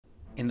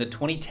In the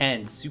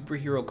 2010s,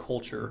 superhero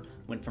culture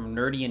went from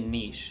nerdy and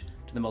niche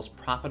to the most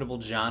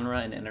profitable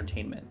genre in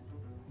entertainment.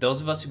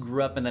 Those of us who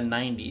grew up in the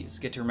 90s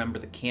get to remember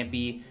the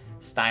campy,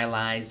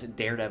 stylized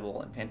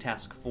Daredevil and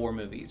Fantastic Four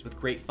movies with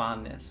great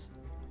fondness,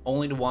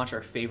 only to watch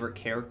our favorite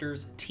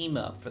characters team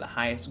up for the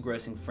highest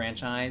grossing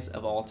franchise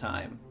of all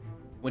time.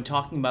 When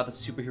talking about the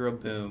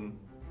superhero boom,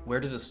 where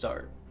does it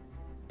start?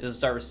 Does it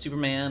start with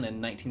Superman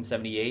in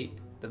 1978,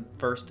 the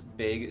first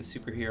big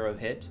superhero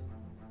hit?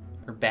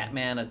 Or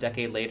Batman a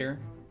decade later?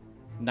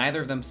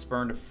 Neither of them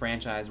spurned a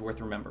franchise worth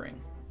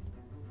remembering.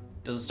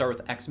 Does it start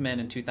with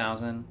X-Men in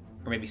 2000,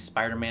 or maybe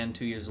Spider-Man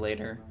 2 years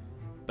later,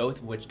 both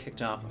of which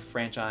kicked off a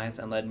franchise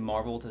and led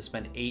Marvel to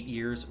spend 8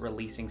 years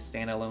releasing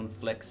standalone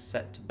flicks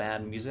set to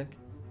bad music?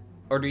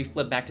 Or do we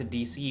flip back to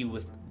DC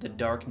with The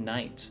Dark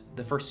Knight,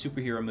 the first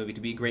superhero movie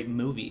to be a great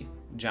movie,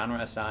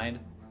 genre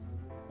aside?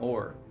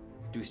 Or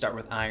do we start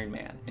with Iron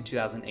Man in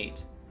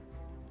 2008,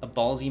 a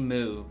ballsy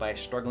move by a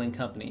struggling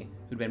company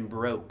who'd been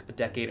broke a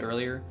decade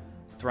earlier,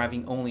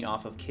 thriving only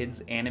off of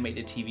kids'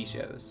 animated TV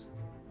shows?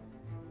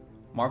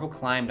 Marvel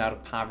climbed out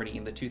of poverty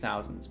in the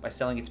 2000s by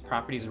selling its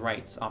properties'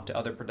 rights off to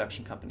other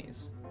production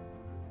companies.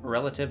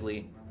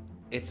 Relatively,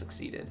 it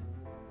succeeded.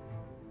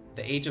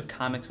 The age of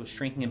comics was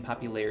shrinking in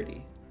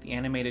popularity. The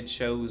animated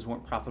shows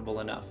weren't profitable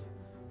enough.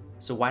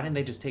 So why didn't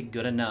they just take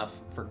good enough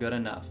for good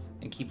enough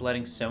and keep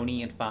letting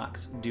Sony and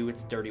Fox do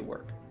its dirty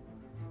work?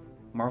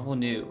 Marvel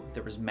knew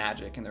there was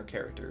magic in their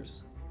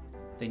characters.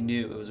 They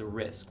knew it was a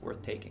risk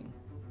worth taking.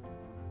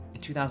 In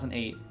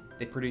 2008,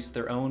 they produced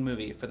their own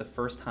movie for the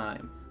first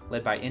time,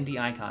 led by indie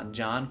icon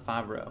Jon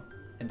Favreau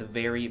and the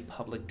very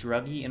public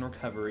druggie in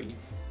recovery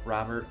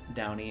Robert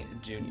Downey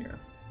Jr.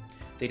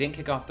 They didn't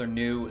kick off their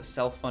new,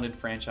 self-funded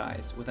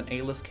franchise with an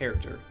A-list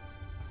character,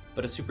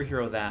 but a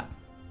superhero that,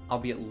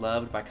 albeit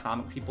loved by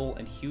comic people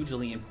and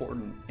hugely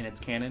important in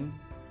its canon,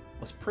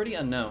 was pretty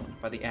unknown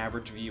by the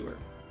average viewer.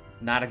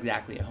 Not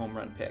exactly a home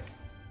run pick.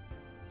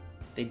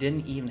 They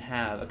didn't even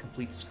have a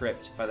complete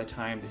script by the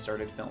time they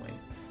started filming.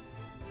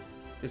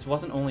 This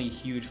wasn't only a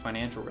huge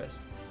financial risk,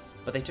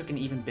 but they took an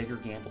even bigger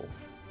gamble.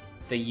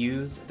 They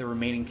used the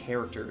remaining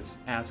characters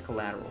as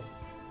collateral.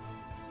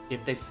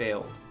 If they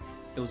failed,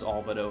 it was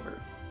all but over.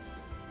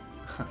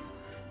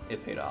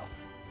 It paid off.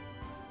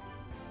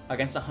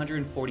 Against a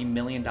 $140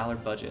 million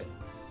budget,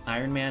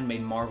 Iron Man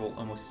made Marvel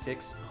almost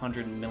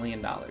 $600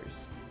 million.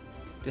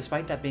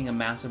 Despite that being a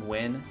massive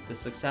win, the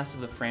success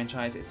of the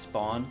franchise it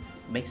spawned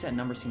makes that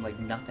number seem like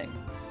nothing.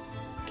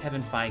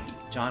 Kevin Feige,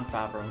 Jon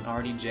Favreau, and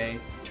RDJ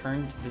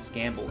turned this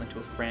gamble into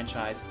a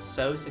franchise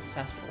so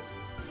successful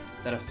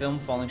that a film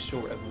falling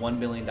short of $1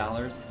 billion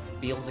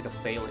feels like a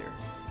failure.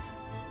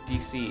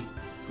 DC,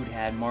 who'd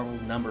had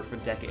Marvel's number for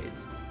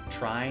decades,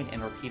 tried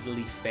and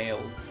repeatedly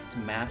failed to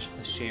match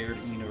the shared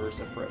universe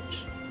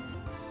approach.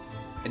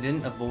 It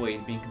didn't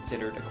avoid being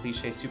considered a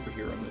cliche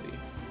superhero movie,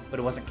 but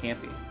it wasn't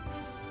campy.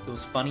 It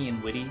was funny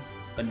and witty,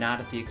 but not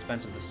at the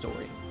expense of the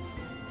story.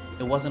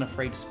 It wasn't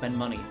afraid to spend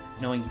money,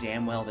 knowing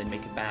damn well they'd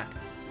make it back.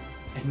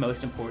 And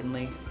most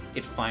importantly,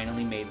 it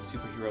finally made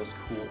superheroes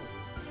cool.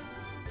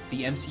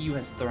 The MCU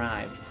has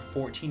thrived for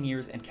 14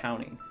 years and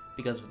counting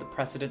because of the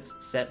precedents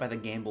set by the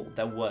gamble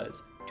that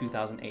was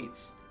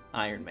 2008's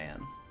Iron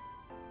Man.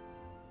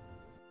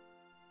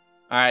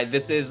 All right,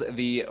 this is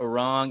the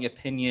Wrong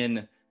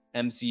Opinion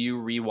MCU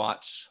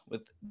Rewatch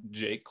with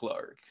Jake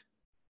Clark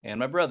and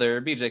my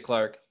brother, BJ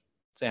Clark.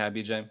 Say hi,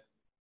 BJ.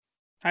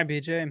 Hi,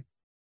 BJ.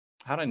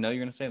 How did I know you're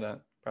going to say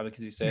that? Probably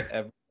because you say it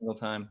every single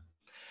time.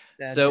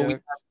 Dad So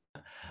jokes.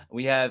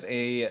 we have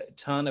a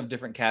ton of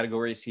different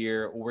categories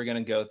here. We're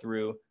going to go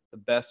through the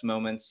best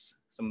moments,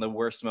 some of the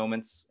worst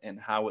moments,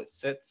 and how it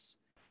sits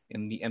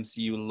in the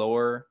MCU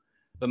lore.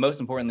 But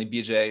most importantly,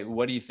 BJ,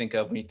 what do you think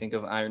of when you think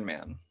of Iron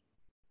Man?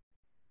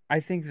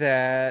 I think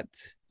that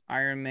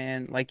Iron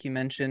Man, like you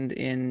mentioned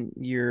in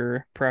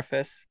your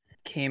preface,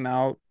 came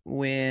out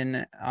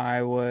when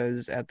I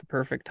was at the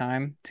perfect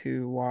time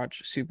to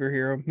watch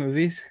superhero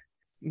movies.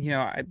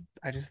 I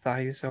just thought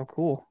he was so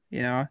cool,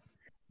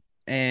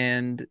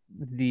 and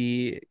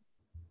the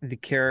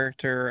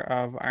character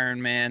of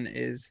Iron Man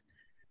is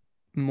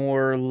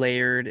more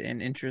layered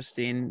and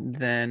interesting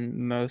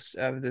than most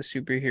of the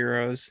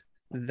superheroes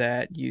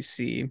that you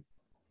see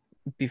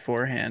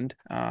beforehand.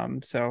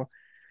 So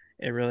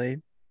it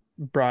really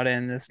brought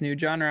in this new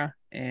genre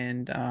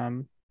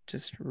and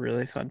just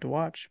really fun to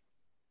watch.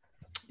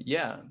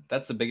 Yeah,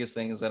 that's the biggest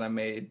thing, is that I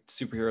made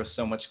superheroes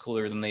so much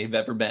cooler than they've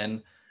ever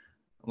been.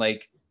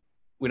 Like,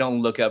 we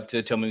don't look up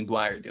to Tobey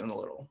Maguire doing a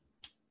little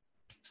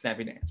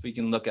snappy dance. We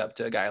can look up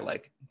to a guy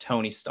like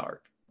Tony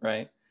Stark,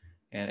 right?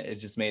 And it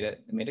just made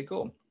it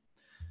cool.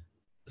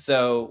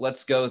 So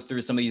let's go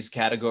through some of these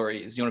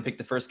categories. You want to pick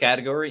the first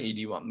category, or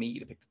do you want me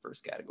to pick the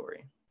first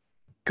category?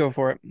 Go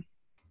for it.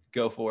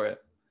 Go for it.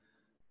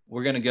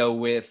 We're going to go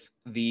with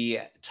the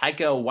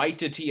Taika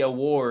Waititi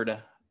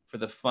Award for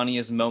the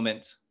funniest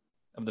moment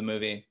of the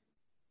movie.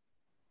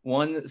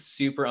 One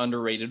super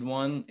underrated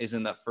one is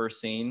in that first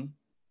scene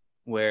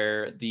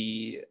where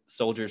the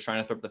soldier is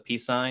trying to throw up the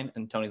peace sign,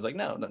 and Tony's like,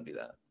 no, don't do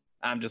that.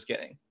 I'm just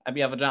kidding. I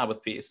have a job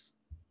with peace.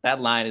 That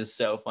line is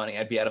so funny.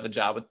 I'd be out of a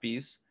job with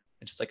peace.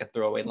 It's just like a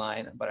throwaway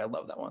line, but I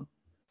love that one.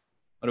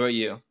 What about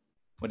you?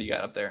 What do you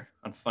got up there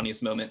on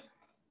funniest moment?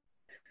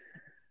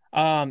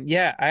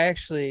 Yeah, I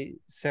actually,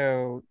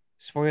 so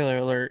spoiler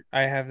alert,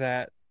 I have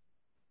that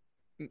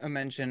a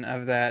mention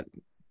of that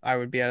I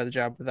would be out of the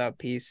job without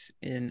peace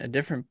in a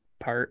different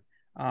part.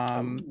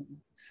 Oh,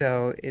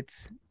 So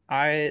it's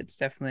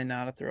definitely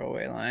not a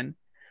throwaway line.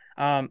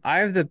 I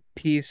have the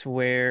piece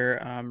where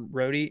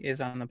Rhodey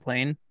is on the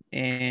plane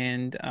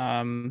and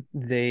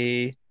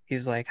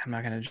he's like, I'm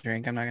not gonna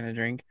drink, I'm not gonna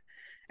drink.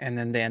 And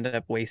then they end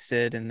up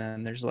wasted, and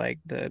then there's like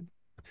the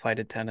flight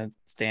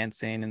attendants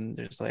dancing, and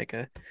there's like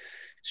a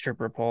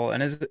stripper pole.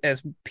 And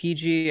as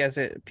PG as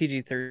it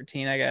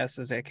PG-13, I guess,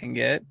 as it can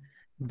get,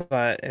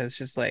 but it's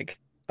just like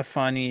a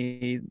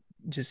funny,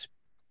 just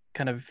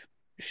kind of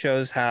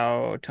shows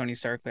how Tony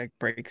Stark like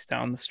breaks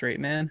down the straight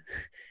man.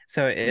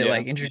 So it yeah.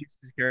 like introduces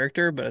his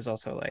character, but it's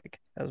also like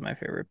that was my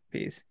favorite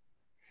piece.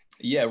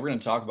 Yeah, we're gonna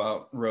talk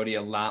about Rhodey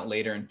a lot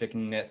later in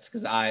Picking Nits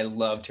because I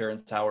love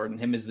Terrence Howard and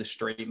him as the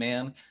straight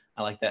man.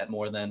 I like that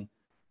more than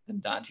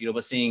Don Cheadle.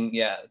 But seeing,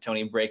 yeah,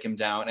 Tony break him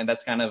down, and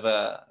that's kind of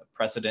a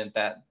precedent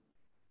that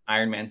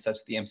Iron Man sets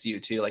with the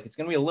MCU too. Like it's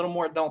gonna be a little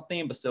more adult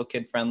themed, but still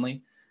kid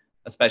friendly,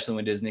 especially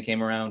when Disney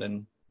came around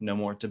and no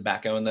more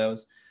tobacco in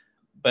those.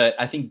 But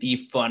I think the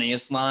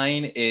funniest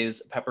line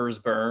is Pepper's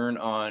burn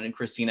on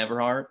Christine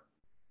Everhart,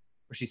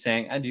 where she's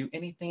saying, I do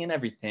anything and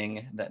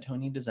everything that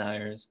Tony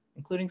desires,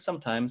 including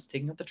sometimes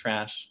taking out the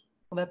trash.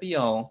 Will that be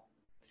all?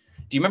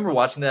 Do you remember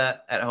watching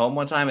that at home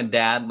one time and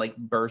dad like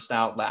burst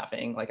out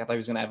laughing? Like I thought he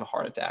was gonna have a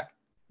heart attack.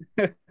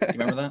 Do you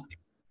remember that?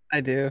 I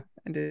do.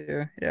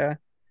 Yeah.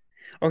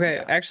 Okay,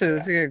 Yeah. actually,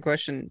 that's a good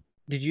question.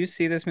 Did you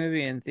see this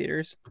movie in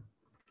theaters?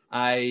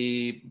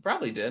 I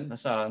probably did.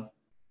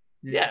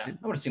 Yeah,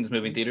 I would have seen this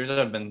movie in theaters. I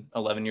would have been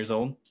 11 years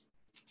old.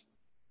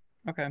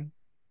 Okay.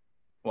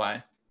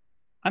 Why?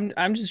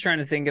 I'm just trying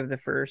to think of the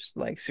first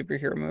like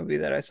superhero movie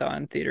that I saw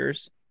in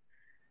theaters,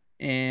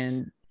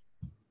 and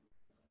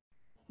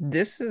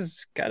this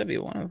has got to be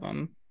one of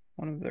them,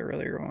 one of the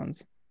earlier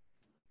ones.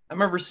 I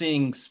remember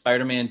seeing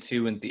Spider-Man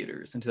 2 in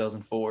theaters in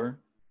 2004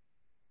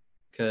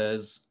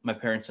 because my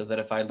parents said that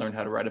if I learned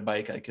how to ride a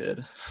bike, I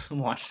could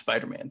watch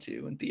Spider-Man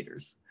 2 in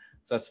theaters.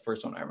 So that's the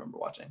first one I remember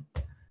watching.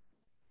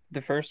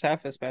 The first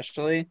half,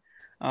 especially,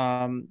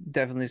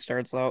 definitely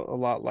starts out a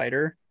lot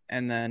lighter,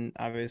 and then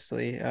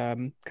obviously,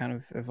 kind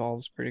of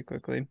evolves pretty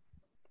quickly.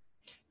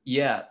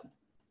 Yeah,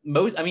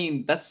 I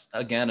mean, that's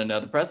again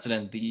another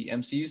precedent. The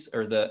MCU's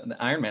or the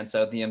Iron Man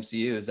side of the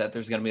MCU is that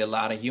there's going to be a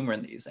lot of humor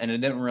in these, and it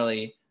didn't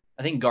really.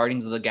 I think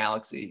Guardians of the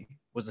Galaxy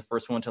was the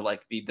first one to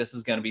like be this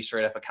is going to be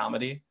straight up a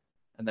comedy,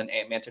 and then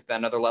Ant-Man took that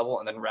another level,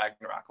 and then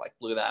Ragnarok like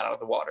blew that out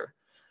of the water.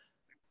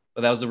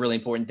 But that was a really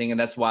important thing, and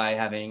that's why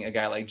having a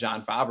guy like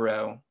John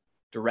Favreau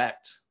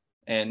direct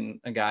and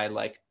a guy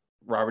like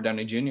Robert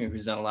Downey Jr.,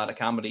 who's done a lot of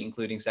comedy,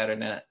 including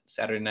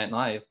Saturday Night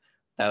Live,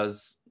 that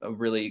was a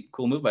really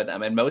cool move by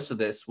them. And most of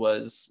this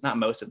was not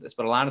most of this,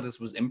 but a lot of this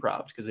was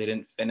improv because they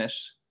didn't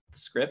finish the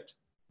script.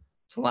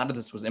 So a lot of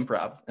this was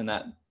improv, and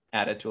that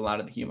added to a lot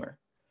of the humor.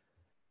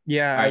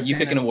 Yeah, All I right, was you saying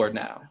pick an that award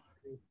now.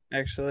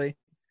 actually,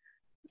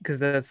 because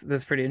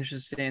that's pretty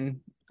interesting.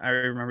 I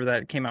remember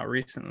that came out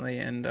recently,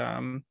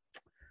 and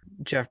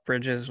Jeff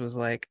Bridges was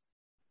like,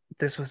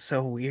 "This was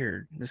so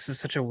weird. This is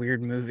such a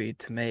weird movie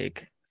to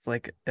make. It's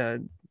like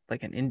an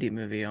indie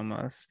movie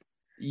almost."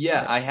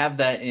 Yeah, But I have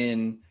that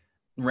in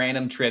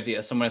random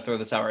trivia. So I'm gonna throw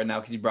this out right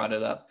now because you brought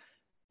it up.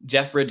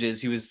 Jeff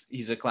Bridges,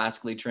 he's a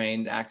classically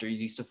trained actor.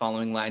 He's used to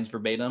following lines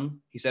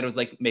verbatim. He said it was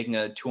like making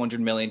a $200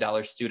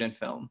 million student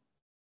film,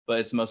 but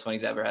it's the most fun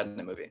he's ever had in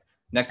a movie.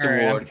 Next all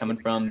right, award coming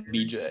from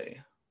BJ.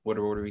 What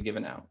award are we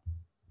giving out?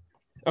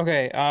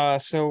 okay.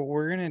 So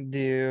we're gonna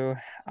do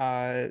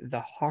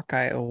the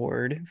Hawkeye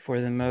Award for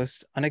the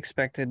most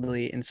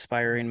unexpectedly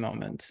inspiring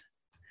moment.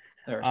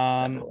 There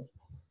are Um, several.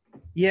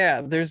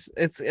 yeah,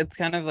 it's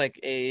kind of like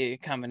a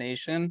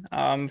combination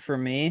for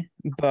me,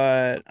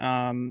 but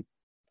I'm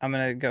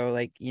gonna go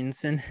like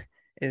Yinsen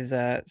is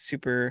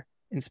super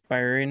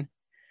inspiring.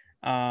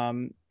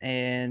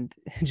 And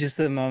just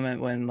the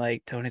moment when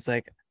like Tony's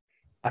like,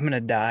 I'm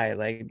gonna die,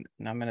 like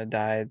I'm gonna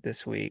die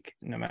this week,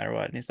 no matter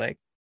what. And he's like,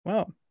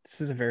 well,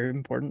 this is a very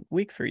important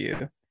week for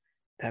you.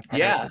 That part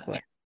Yeah, was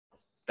like,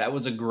 that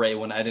was a great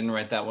one. I didn't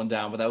write that one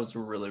down, but that was a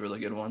really, really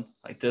good one.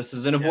 Like, this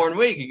is an yeah, important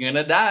week. You're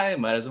gonna die.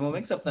 Might as well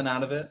make something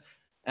out of it.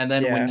 And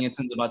then when yeah,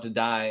 Yanson's about to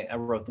die, I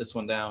wrote this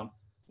one down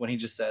when he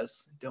just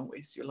says, "Don't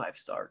waste your life,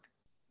 Stark."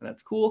 And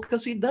that's cool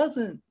because he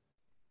doesn't.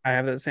 I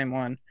have that same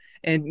one.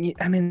 And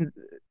I mean,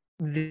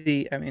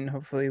 I mean,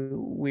 hopefully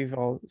we've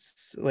all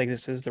like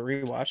this is the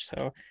rewatch,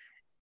 so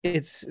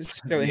it's This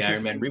is so the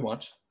Iron Man interesting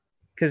rewatch.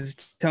 because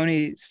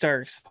Tony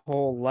Stark's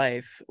whole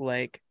life,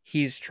 like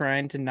he's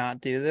trying to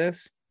not do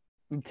this,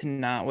 to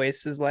not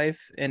waste his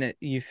life, and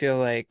you feel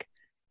like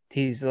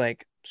he's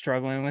like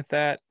struggling with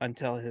that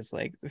until his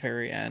like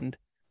very end.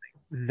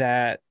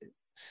 That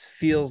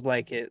feels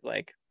like it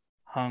like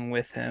hung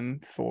with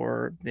him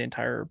for the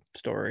entire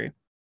story.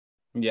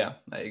 Yeah,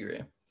 I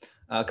agree.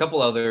 A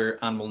couple other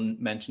honorable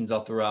mentions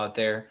I'll throw out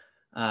there,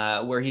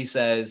 where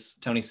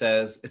Tony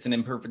says, it's an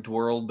imperfect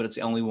world, but it's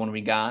the only one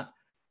we got.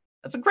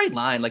 That's a great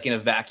line, like in a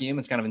vacuum.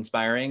 It's kind of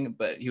inspiring,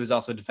 but he was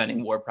also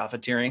defending war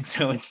profiteering,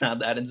 so it's not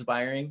that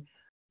inspiring.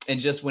 And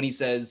just when he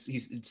says,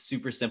 it's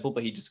super simple,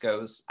 but he just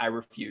goes, I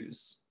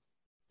refuse.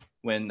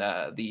 When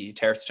the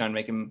terrorists are trying to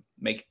make him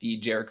make the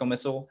Jericho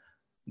missile,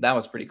 that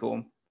was pretty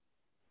cool.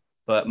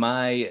 But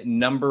my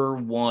number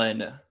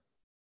one,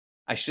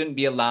 I shouldn't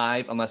be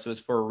alive unless it was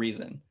for a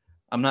reason.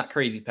 I'm not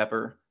crazy,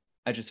 Pepper.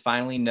 I just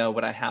finally know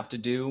what I have to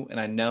do, and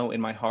I know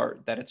in my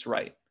heart that it's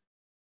right.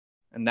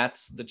 And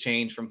that's the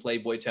change from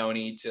Playboy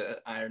Tony to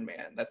Iron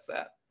Man. That's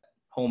that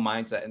whole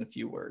mindset in a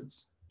few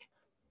words.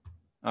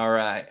 All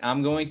right,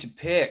 I'm going to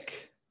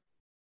pick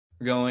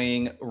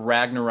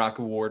Ragnarok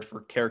Award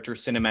for character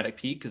cinematic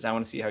peak, because I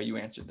want to see how you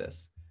answered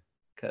this,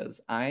 because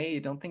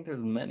I don't think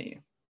there's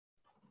many.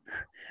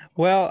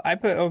 Well, I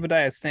put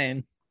Obadiah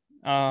Stane.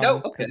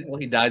 Okay. Well,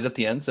 he dies at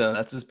the end, so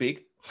that's his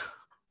peak.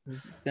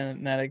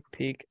 Cinematic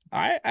peak.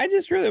 I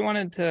just really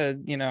wanted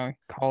to,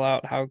 call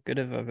out how good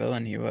of a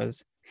villain he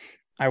was.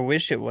 I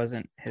wish it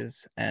wasn't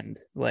his end.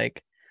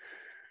 Like,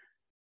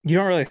 you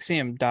don't really see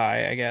him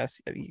die, I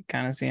guess. You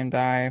kind of see him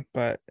die,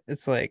 but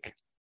it's like,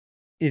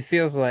 it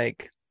feels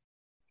like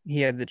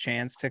he had the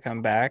chance to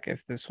come back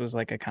if this was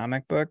like a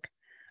comic book.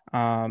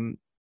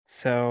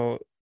 So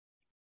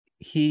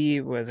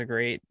he was a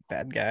great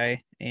bad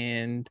guy,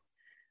 and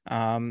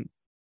the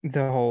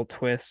whole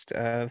twist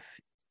of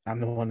I'm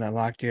the one that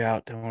locked you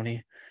out,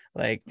 Tony.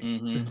 Like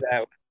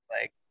that,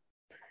 like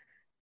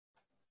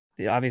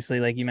obviously,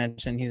 like you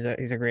mentioned, he's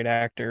a great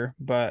actor,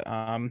 but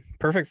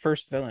perfect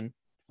first villain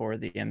for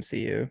the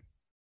MCU.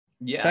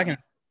 Yeah. Second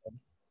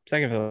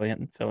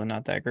villain,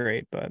 not that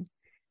great, but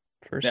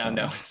first no, one.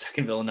 no,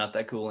 second villain not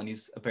that cool, and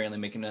he's apparently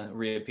making a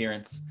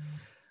reappearance.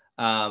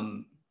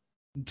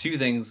 Two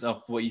things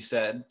of what you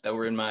said that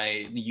were in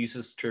my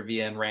useless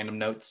trivia and random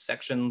notes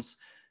sections.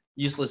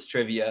 Useless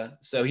trivia.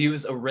 So he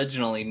was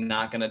originally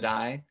not gonna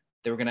die.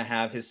 They were gonna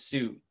have his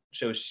suit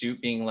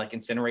being like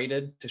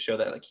incinerated to show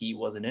that like he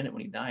wasn't in it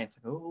when he died. It's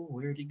like, oh,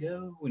 where'd he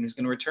go? When he's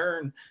gonna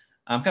return?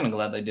 I'm kind of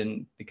glad they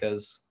didn't,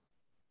 because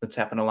that's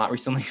happened a lot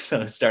recently.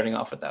 So starting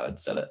off with that would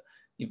set an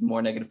even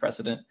more negative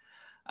precedent.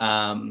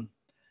 I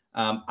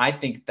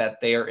think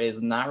that there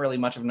is not really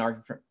much of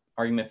an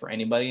argument for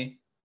anybody.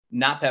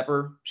 Not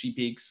Pepper. She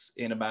peaks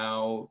in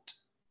about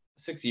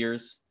 6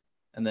 years.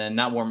 And then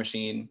not War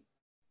Machine.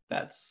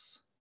 I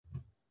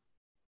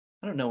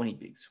don't know when he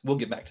peaks. We'll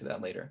get back to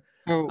that later.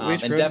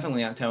 And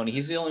definitely not Tony.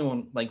 He's the only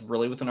one like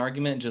really with an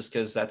argument, just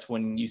because that's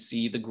when you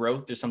see the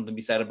growth. There's something to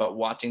be said about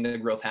watching the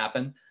growth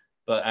happen.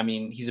 But I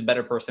mean, he's a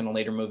better person in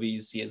later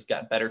movies. He has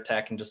got better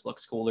tech and just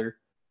looks cooler.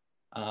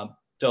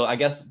 So I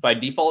guess by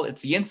default,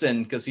 it's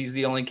Yinsen, because he's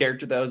the only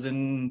character that was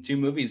in 2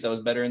 movies that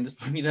was better in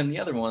this movie than the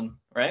other one,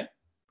 right?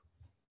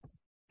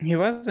 He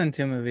was in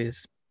 2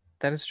 movies.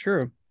 That is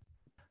true.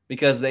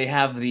 Because they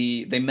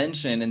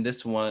mention in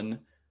this one,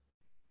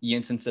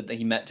 Yinsen said that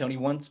he met Tony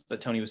once,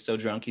 but Tony was so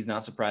drunk he's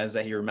not surprised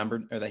that he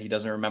remembered, or that he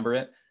doesn't remember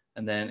it.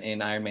 And then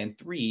in Iron Man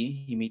 3,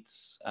 he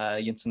meets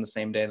Yinsen the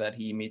same day that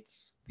he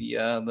meets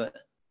the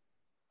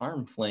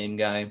arm flame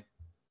guy,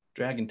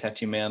 dragon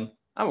tattoo man.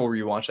 I will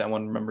rewatch that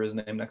one, remember his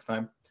name next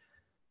time.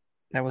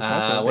 That was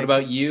also what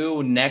about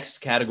you? Next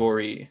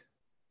category.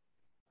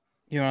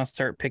 You want to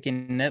start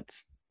picking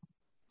nits?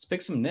 Let's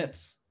pick some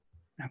nits.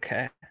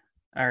 Okay.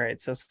 All right.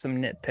 So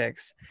some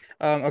nitpicks.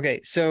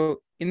 Okay.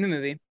 So in the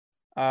movie,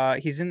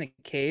 he's in the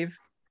cave,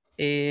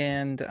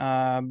 and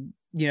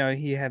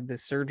he had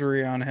this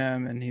surgery on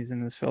him, and he's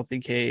in this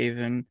filthy cave,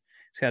 and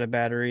he's got a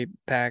battery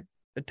pack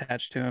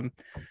attached to him.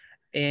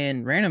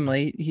 And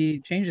randomly, he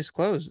changes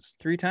clothes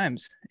 3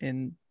 times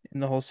in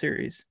the whole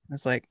series.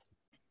 It's like,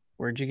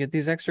 where'd you get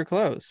these extra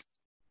clothes?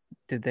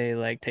 Did they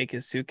like take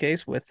his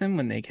suitcase with him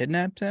when they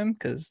kidnapped him?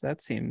 Because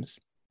that seems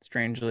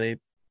strangely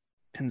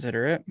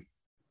considerate.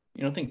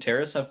 You don't think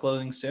terrorists have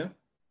clothing too?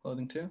 I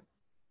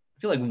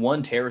feel like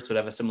one terrorist would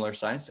have a similar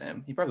size to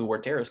him. He probably wore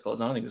terrorist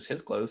clothes. I don't think it was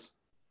his clothes.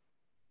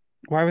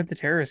 Why would the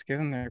terrorists give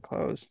him their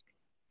clothes?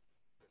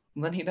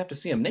 Well, then he'd have to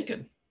see him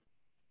naked.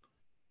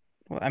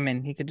 Well, I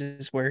mean, he could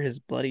just wear his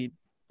bloody,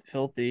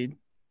 filthy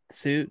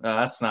suit.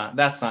 That's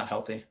not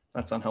healthy.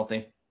 That's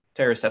unhealthy.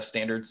 Terrorists have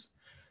standards.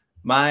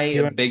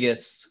 My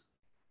biggest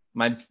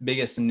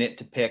nit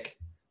to pick,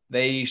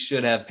 they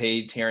should have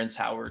paid Terrence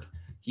Howard.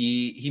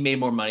 He made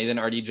more money than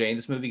RDJ in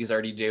this movie, because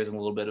RDJ was in a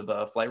little bit of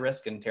a flight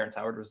risk and Terrence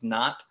Howard was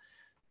not.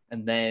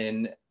 And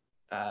then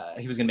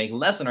he was going to make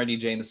less than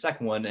RDJ in the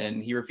second one,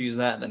 and he refused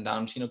that. And then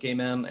Don Chino came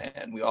in,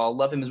 and we all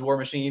love him as War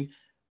Machine.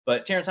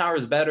 But Terrence Howard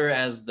is better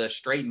as the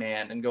straight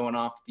man and going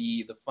off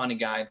the funny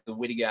guy, the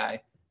witty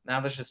guy.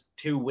 Now there's just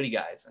 2 witty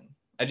guys, and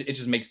it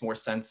just makes more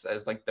sense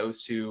as like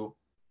those 2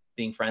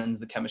 being friends,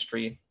 the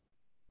chemistry.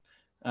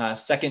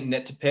 Second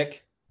nit to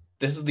pick.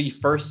 This is the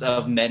first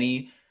of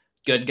many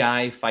good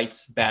guy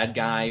fights bad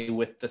guy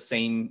with the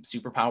same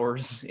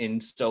superpowers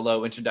in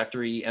solo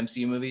introductory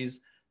MCU movies,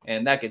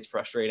 and that gets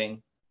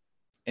frustrating.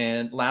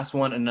 And last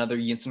one, another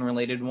Yinsen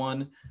related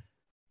one.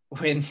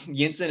 when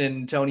Yinsen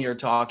and Tony are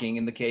talking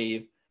in the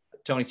cave,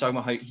 Tony's talking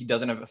about how he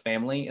doesn't have a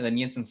family, and then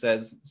Yinsen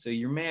says, "So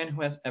you're a man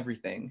who has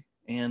everything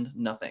and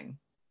nothing."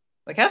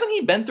 Like, hasn't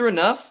he been through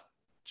enough?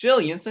 Chill,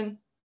 Yinsen.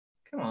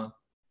 Come on.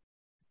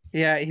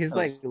 Yeah, he's That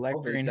like was all very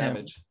lecturing him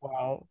savage.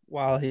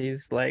 while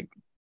he's like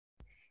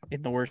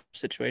in the worst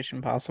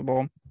situation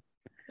possible.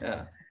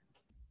 Yeah.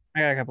 I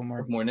got a couple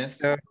more. More nits.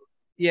 So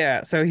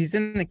yeah, so he's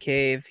in the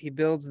cave. He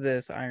builds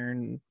this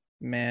Iron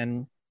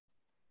Man,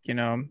 you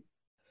know,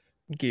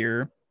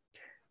 gear.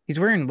 He's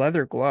wearing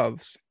leather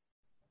gloves.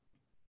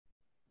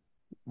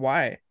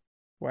 Why?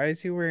 Why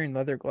is he wearing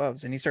leather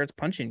gloves? And he starts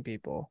punching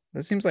people.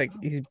 That seems like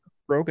he's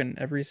broken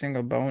every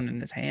single bone in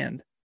his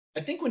hand.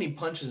 I think when he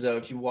punches out,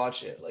 if you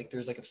watch it, like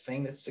there's like a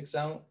thing that sticks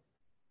out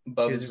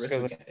above He his just wrist.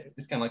 goes like,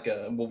 It's kind of like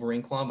a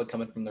Wolverine claw, but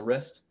coming from the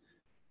wrist.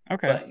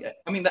 okay. But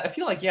I mean, I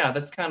feel like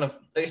that's kind of,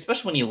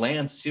 especially when he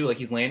lands too. Like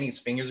he's landing, his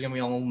fingers are gonna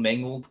be all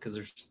mangled because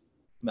there's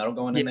metal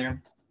going in Yeah.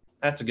 there.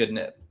 That's a good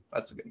nit.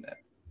 That's a good nit.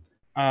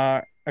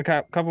 A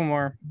couple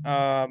more.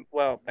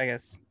 Well, I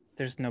guess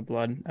there's no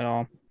blood at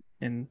all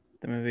in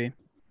the movie,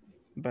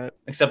 but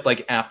Except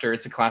like after,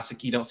 it's a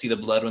classic. You don't see the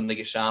blood when they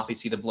get shot. You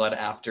see the blood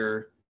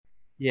after,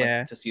 like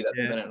yeah, to see that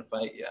they've yeah, been in a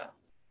fight. Yeah.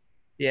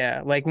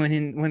 yeah. Like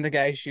when the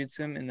guy shoots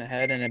him in the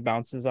head and it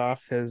bounces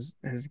off his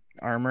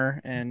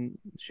armor and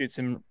shoots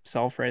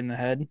himself right in the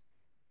head.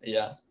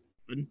 Yeah.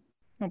 Blood.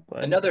 No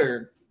blood.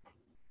 Another,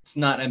 it's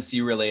not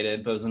MCU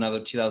related, but it was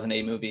another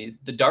 2008 movie.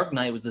 The Dark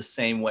Knight was the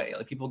same way.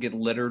 Like people get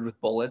littered with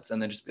bullets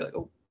and then just be like,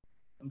 "Oh,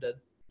 I'm dead.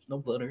 No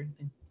blood or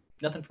anything.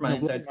 Nothing from my No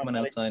blood in insides my coming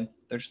body. outside.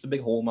 There's just a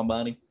big hole in my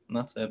body, and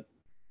that's it."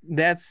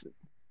 That's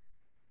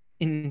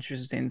an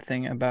interesting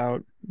thing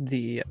about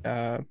the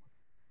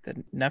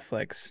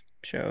Netflix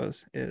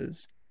shows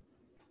is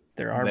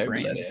there are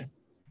brains. Very.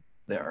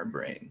 There are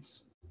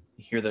brains.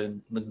 You hear the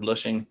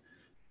blushing.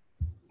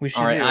 We All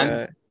should right, do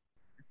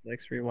a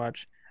Netflix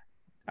rewatch.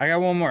 I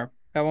got one more.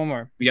 Got one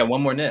more. we got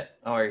one more nit.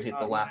 Oh, I hit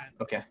the Oh lap. man.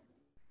 Okay.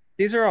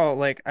 These are all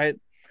like I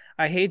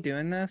hate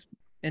doing this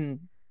and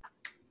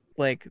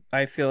like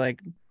I feel like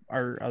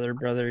our other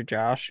brother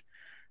Josh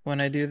when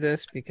I do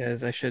this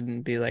because I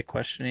shouldn't be like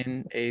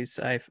questioning a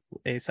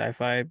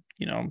sci-fi,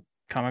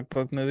 comic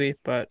book movie,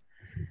 but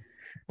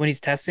when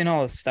he's testing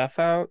all his stuff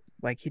out,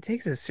 like he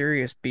takes a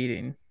serious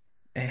beating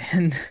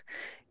and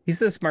he's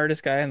the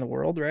smartest guy in the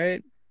world,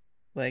 right?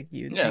 Like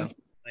you'd Yeah. think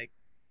like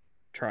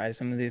try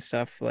some of these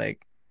stuff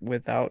like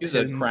without He was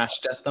a him. crash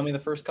test dummy the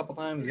first couple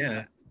times. Yeah.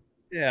 Yeah.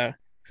 Yeah,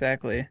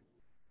 exactly.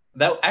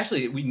 That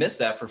actually, we missed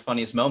that for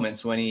funniest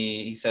moments when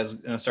he says,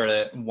 start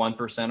at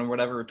 1% or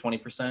whatever, or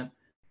 20%.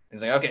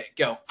 He's like, "Okay,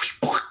 go."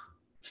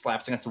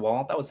 Slaps against the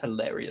wall. That was Yeah.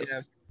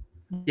 hilarious.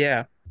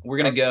 Yeah. We're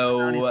gonna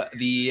go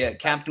the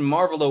Captain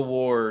Marvel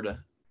award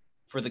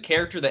for the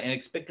character that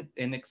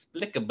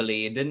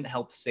inexplicably didn't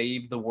help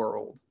save the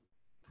world.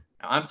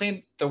 Now, I'm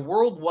saying the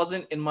world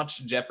wasn't in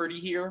much jeopardy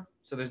here,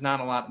 so there's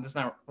not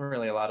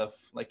really a lot of,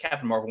 like,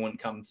 Captain Marvel wouldn't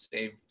come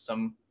save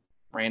some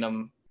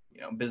random,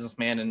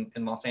 businessman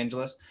in Los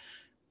Angeles.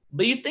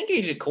 But you'd think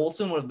Agent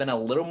Coulson would have been a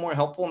little more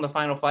helpful in the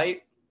final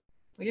fight.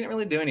 He didn't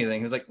really do anything.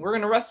 He was like, "We're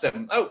gonna arrest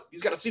him. Oh,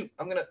 he's got a suit.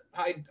 I'm gonna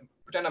hide,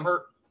 pretend I'm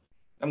hurt."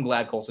 I'm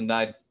glad Coulson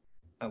died.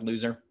 That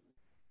loser.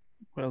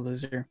 What a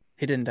loser.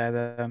 He didn't die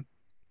though.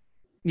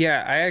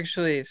 Yeah,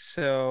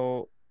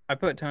 I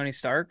put Tony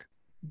Stark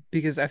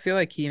because I feel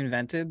like he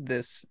invented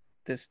this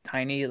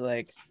tiny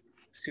like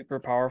super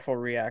powerful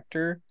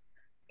reactor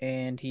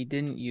and he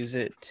didn't use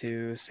it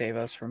to save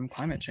us from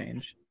climate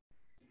change.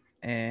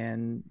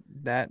 And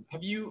that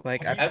Have you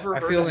like ever I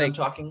heard feel of them like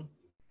talking?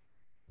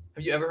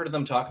 Have you ever heard of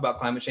them talk about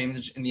climate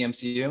change in the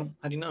MCU?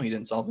 How do you know he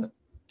didn't solve it?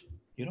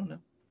 You don't know.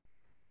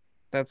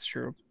 that's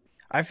true.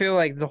 I feel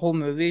like the whole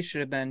movie should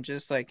have been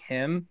just like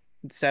him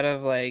instead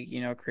of like,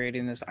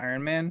 creating this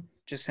Iron Man,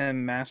 just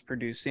him mass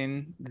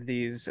producing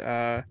these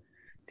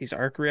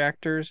arc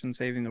reactors and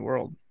saving the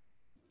world.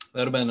 That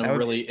would have been a That would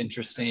be really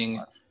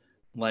interesting,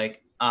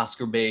 like,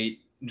 Oscar bait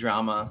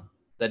drama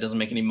that doesn't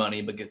make any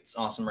money but gets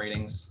awesome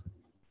ratings.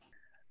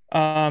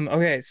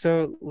 okay,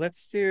 so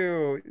let's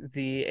do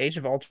the Age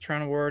of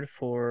Ultron award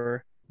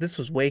for this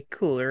was way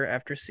cooler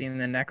after seeing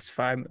the next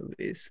five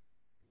movies.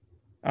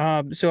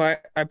 So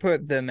I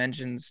put the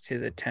mentions to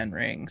the Ten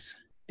Rings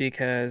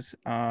because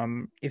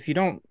if you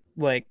don't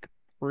like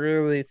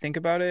really think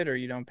about it or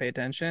you don't pay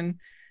attention,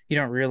 you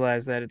don't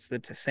realize that it's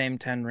the same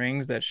Ten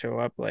Rings that show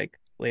up like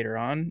later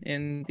on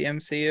in the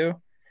MCU,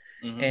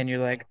 Mm-hmm. and you're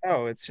like,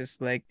 oh, it's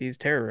just like these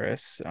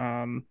terrorists,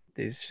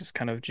 these just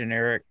kind of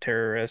generic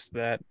terrorists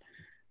that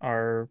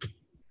are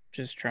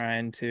just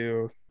trying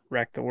to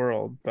wreck the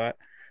world. But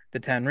the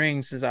Ten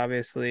Rings is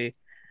obviously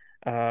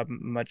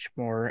much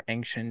more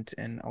ancient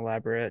and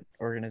elaborate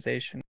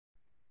organization.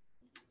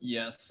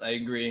 Yes, I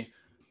agree.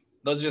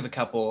 Those are the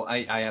couple.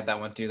 I had that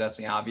one too. That's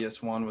the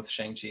obvious one with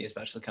Shang-Chi,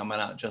 especially coming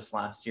out just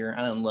last year.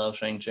 I didn't love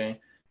Shang-Chi.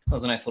 That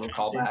was a nice little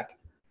callback.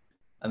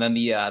 And then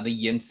the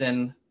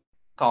Yinsen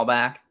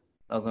callback.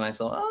 That was a nice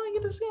little, oh, I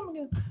get to see him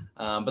again.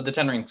 But the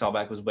Ten Rings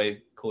callback was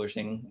way cooler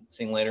seeing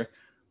later.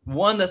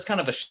 One that's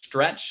kind of a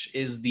stretch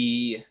is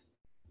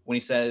when he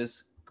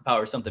says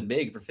power something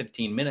big for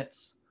 15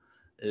 minutes,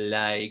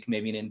 like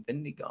maybe an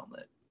Infinity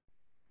Gauntlet.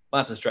 Well,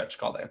 that's a stretch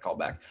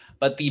callback.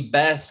 But the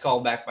best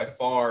callback by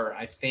far,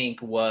 I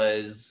think,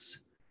 was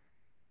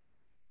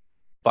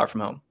Far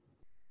From Home.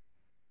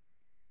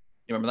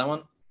 You remember that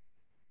one?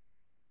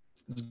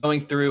 It's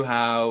going through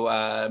how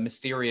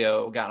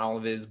Mysterio got all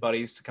of his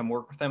buddies to come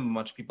work with him, a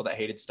bunch of people that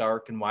hated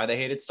Stark and why they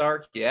hated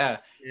Stark. Yeah.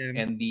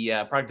 And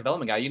the product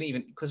development guy, you didn't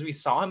even, because we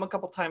saw him a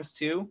couple times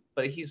too,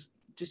 but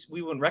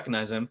we wouldn't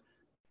recognize him.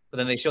 But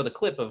then they show the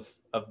clip of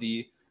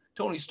the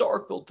Tony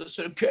Stark built this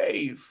in a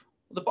cave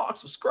with a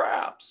box of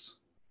scraps.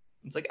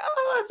 It's like,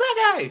 oh, it's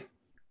that guy.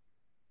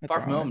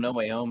 Far From Home, No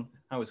Way Home.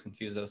 I was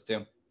confused those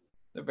two.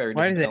 They're very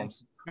different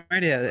films.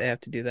 Why do they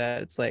have to do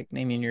that? It's like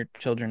naming your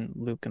children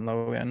Luke and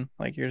Logan.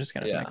 Like, you're just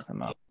gonna mix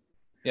them up.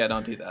 Yeah,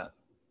 don't do that.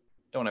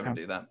 Don't ever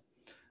do that.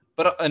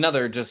 But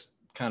another just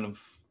kind of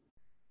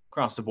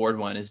across the board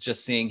one is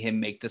just seeing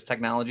him make this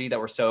technology that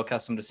we're so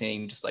accustomed to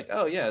seeing, just like,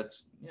 oh yeah,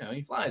 it's,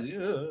 he flies,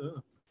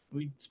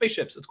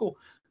 spaceships, it's cool.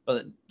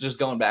 But just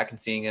going back and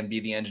seeing him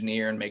be the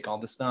engineer and make all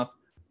this stuff,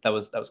 that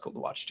was cool to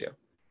watch too.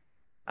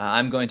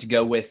 I'm going to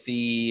go with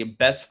the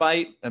best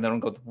fight, and then I'll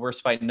go with the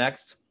worst fight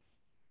next.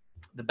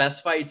 The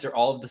best fights are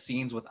all of the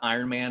scenes with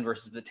Iron Man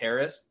versus the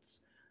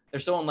terrorists. They're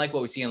so unlike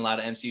what we see in a lot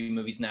of MCU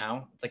movies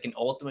now. It's like an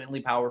ultimately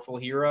powerful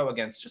hero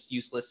against just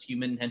useless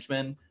human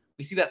henchmen.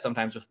 We see that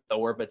sometimes with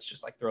Thor, but it's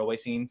just like throwaway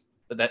scenes.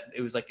 But that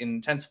it was like an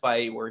intense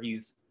fight where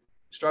he's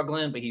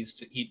struggling, but he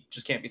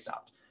just can't be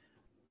stopped.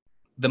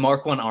 The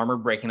Mark I armor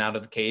breaking out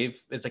of the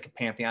cave is like a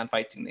pantheon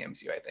fight in the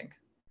MCU, I think.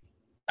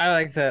 I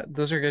like that.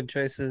 Those are good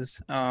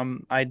choices.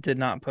 I did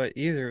not put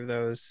either of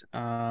those.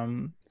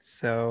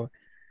 So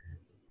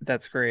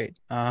that's great.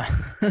 I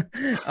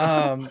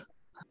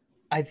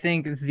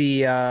think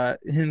the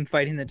him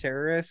fighting the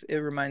terrorists, it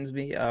reminds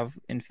me of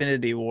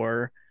Infinity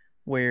War,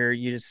 where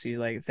you just see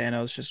like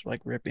Thanos just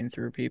like ripping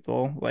through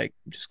people like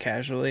just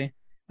casually.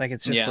 Like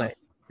it's just like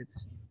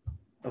it's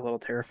a little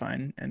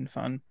terrifying and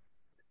fun.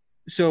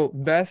 So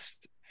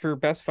best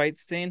fight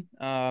scene,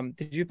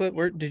 did you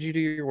do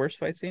your worst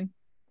fight scene?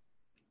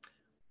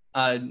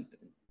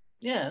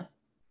 Yeah.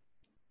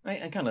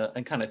 I kind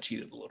of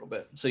cheated a little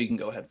bit, so you can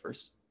go ahead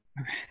first.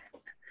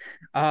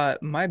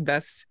 My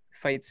best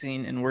fight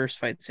scene and worst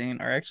fight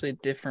scene are actually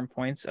different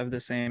points of the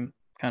same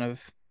kind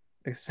of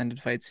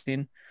extended fight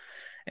scene,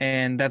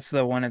 and that's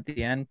the one at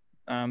the end.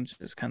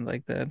 Just kind of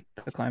like the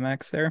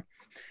climax there.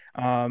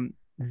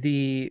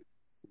 The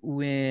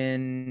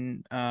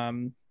when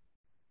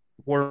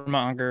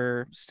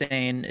Warmonger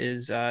Stain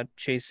is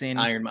chasing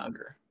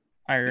Ironmonger.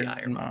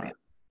 Ironmonger.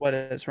 What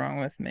is wrong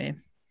with me?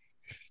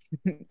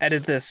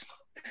 Edit this.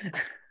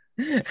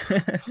 Leaving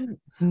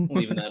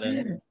that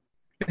in.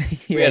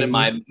 We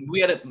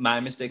edit my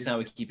mistakes now.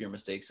 We keep your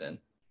mistakes in.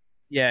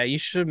 Yeah, you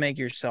should make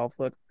yourself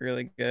look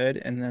really good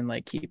and then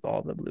like keep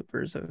all the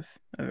bloopers of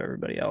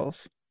everybody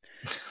else.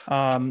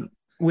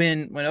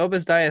 When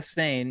Obadiah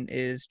Stane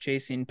is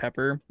chasing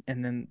Pepper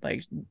and then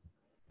like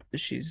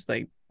she's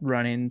like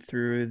running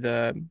through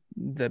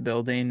the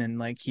building and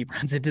like he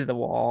runs into the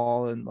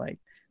wall and like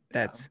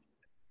that's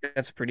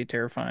pretty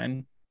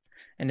terrifying.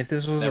 And if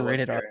this was a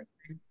rated R,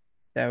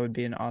 that would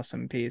be an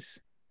awesome piece.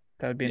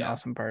 That would be an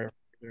awesome part of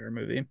our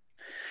movie.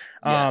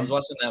 I was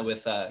watching that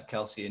with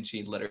Kelsey, and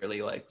she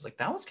literally was like,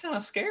 "That was kind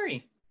of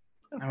scary."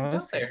 I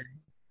was there.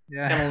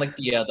 Yeah. It's kind of like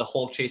the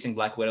Hulk chasing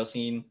Black Widow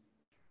scene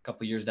a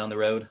couple years down the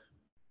road.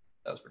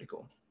 That was pretty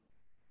cool.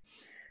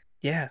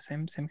 Yeah,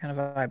 same kind of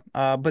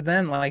vibe. But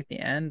then like the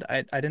end,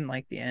 I didn't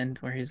like the end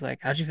where he's like,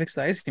 "How'd you fix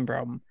the icing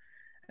problem?"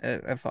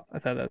 I thought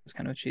that was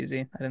kind of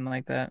cheesy. I didn't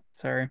like that.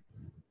 Sorry.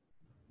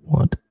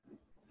 What?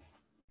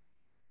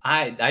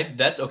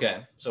 That's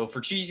okay. So for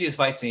cheesiest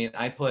fight scene,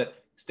 I put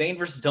Stain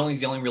versus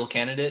Tony's the only real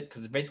candidate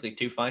because it's basically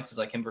two fights. It's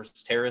like him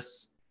versus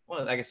Terrace.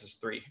 Well, I guess there's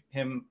three.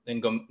 Him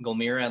and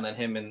Golmira, and then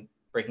him and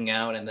Breaking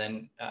Out, and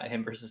then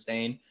him versus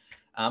Stain.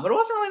 But it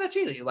wasn't really that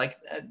cheesy. Like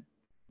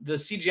the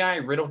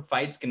CGI riddled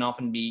fights can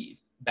often be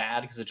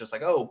bad because it's just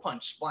like, oh,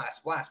 punch,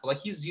 blast, blast. But like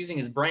he was using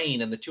his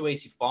brain, and the two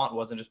ways he fought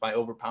wasn't just by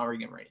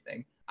overpowering him or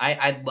anything.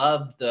 I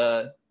loved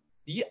I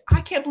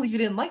can't believe you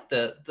didn't like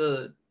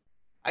the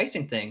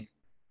icing thing.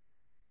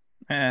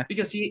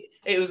 Because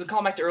it was a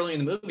callback to earlier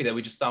in the movie that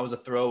we just thought was a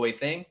throwaway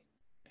thing,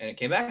 and it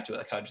came back to it.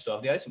 Like, how'd you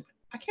solve the icing?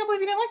 I can't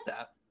believe you didn't like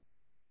that.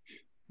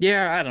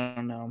 Yeah, I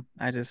don't know.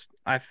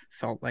 I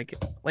felt like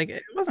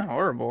it wasn't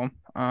horrible.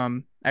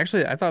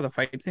 Actually, I thought the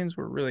fight scenes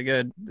were really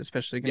good,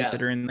 especially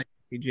considering the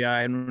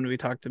CGI. And when we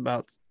talk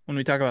about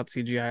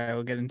CGI,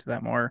 we'll get into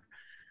that more.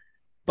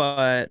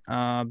 But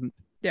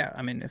yeah,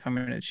 I mean, if I'm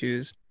going to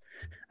choose,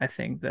 I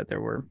think that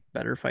there were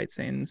better fight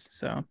scenes.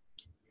 So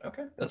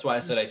okay, that's why I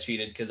said I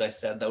cheated, because I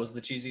said that was the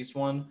cheesiest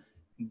one,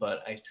 but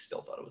I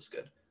still thought it was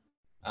good.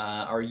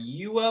 Are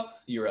you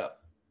up? You're up.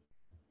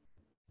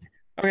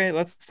 Okay,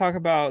 let's talk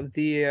about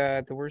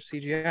the worst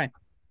CGI.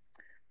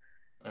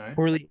 All right.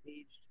 Poorly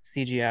aged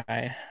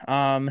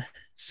CGI.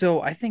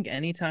 So I think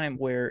anytime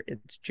where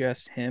it's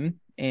just him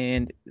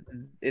and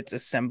it's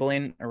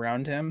assembling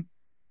around him,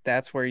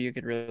 that's where you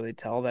could really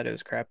tell that it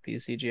was crappy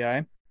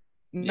CGI.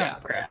 Yeah.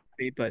 not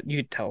crappy, but you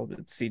could tell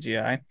it's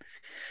CGI.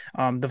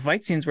 The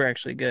fight scenes were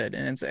actually good,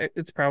 and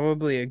it's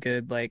probably a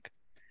good like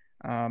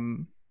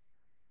um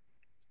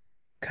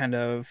kind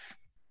of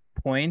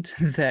point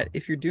that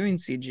if you're doing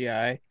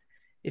CGI,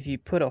 if you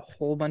put a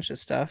whole bunch of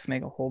stuff,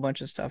 make a whole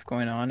bunch of stuff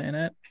going on in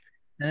it,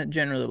 then it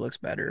generally looks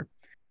better.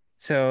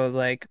 So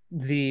like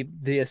the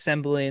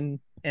assembling,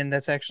 and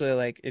that's actually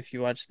like if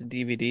you watch the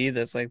DVD,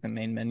 that's like the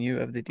main menu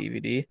of the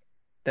DVD.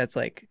 That's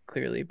like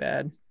clearly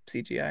bad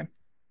CGI.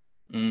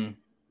 Mm.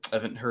 I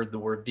haven't heard the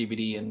word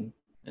DVD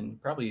in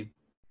probably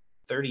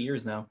 30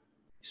 years now.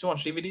 You still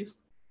watch DVDs?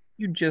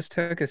 You just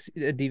took a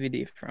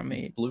DVD from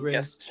me Blu-rays,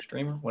 yesterday.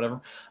 streamer,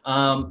 whatever.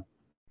 Um,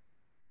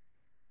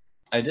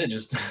 I did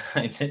just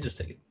I did just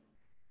take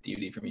a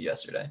DVD from you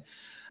yesterday.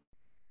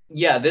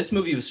 Yeah, this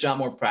movie was shot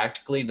more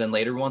practically than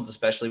later ones,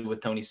 especially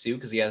with Tony's suit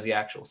because he has the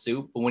actual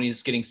suit. But when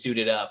he's getting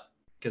suited up,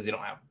 because you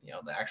don't have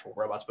the actual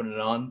robots putting it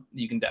on,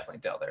 you can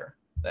definitely tell there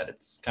that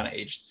it's kind of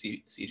aged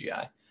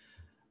CGI.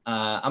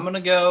 I'm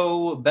gonna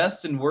go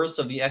best and worst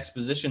of the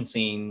exposition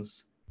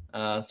scenes.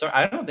 So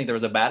I don't think there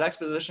was a bad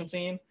exposition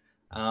scene,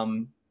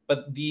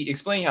 but the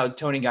explaining how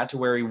Tony got to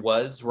where he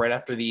was right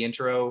after the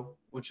intro,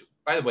 which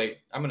by the way,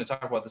 I'm gonna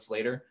talk about this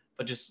later,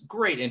 but just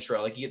great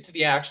intro. Like you get to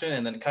the action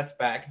and then it cuts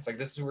back. It's like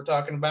this is what we're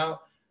talking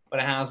about, but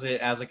it has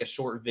it as like a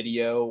short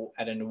video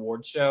at an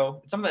award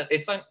show. It's something that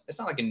it's not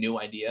like a new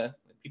idea.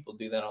 People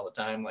do that all the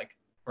time. Like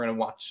we're gonna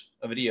watch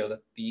a video that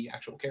the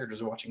actual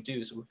characters are watching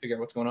too, so we figure out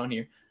what's going on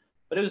here.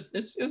 But it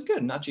was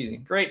good, not cheesy.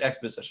 Great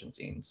exposition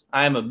scenes.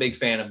 I am a big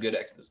fan of good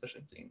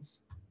exposition scenes.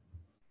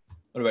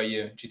 What about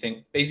you? Do you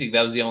think basically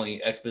that was the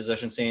only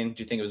exposition scene?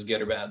 Do you think it was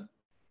good or bad?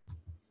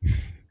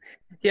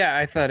 Yeah,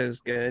 I thought it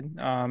was good.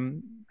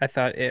 I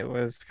thought it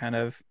was kind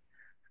of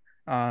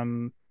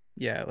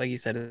yeah, like you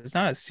said, it's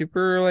not a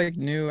super like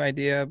new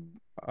idea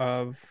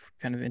of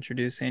kind of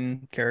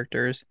introducing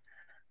characters.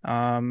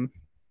 Um,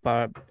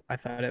 but I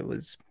thought it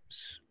was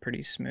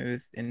pretty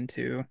smooth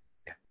into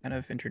kind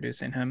of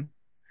introducing him.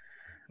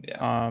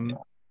 Yeah. Um,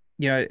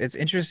 it's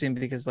interesting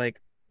because like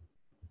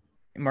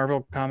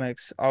Marvel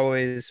Comics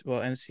always,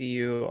 well,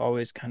 MCU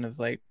always kind of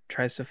like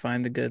tries to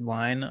find the good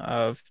line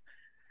of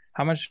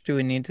how much do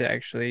we need to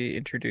actually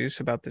introduce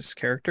about this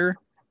character?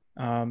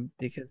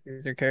 Because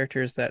these are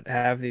characters that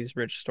have these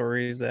rich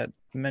stories that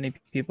many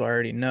people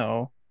already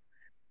know.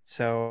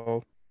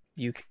 So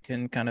you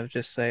can kind of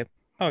just say,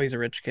 oh, he's a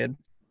rich kid.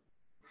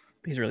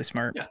 He's really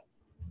smart. Yeah.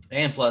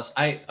 And plus,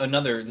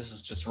 this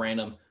is just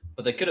random,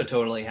 but they could have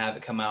totally have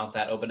it come out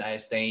that Obadiah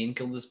Stane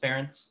killed his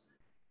parents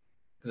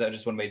because that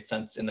just would have made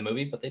sense in the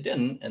movie, but they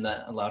didn't, and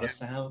that allowed Yeah. us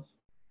to have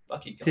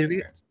Bucky killing Did his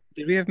we parents.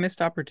 did we have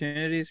missed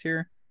opportunities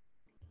here?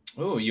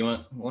 Oh, you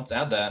want? Let's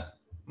add that.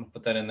 I'll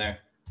put that in there.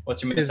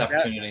 What's your missed Because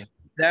opportunity?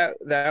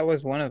 that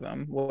was one of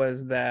them,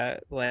 was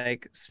that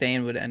like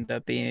Stain would end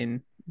up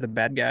being the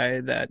bad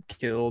guy that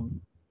killed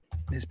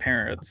his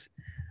parents.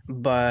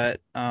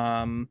 But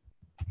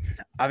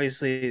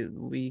obviously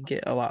we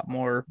get a lot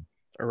more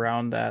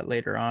around that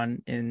later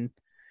on in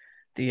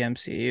the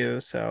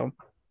MCU, so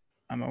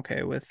I'm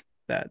okay with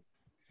that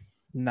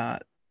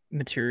not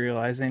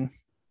materializing.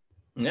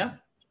 Yeah.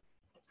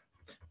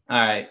 All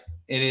right.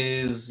 It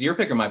is your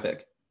pick or my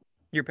pick?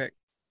 Your pick.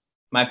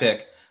 My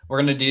pick. We're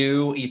going to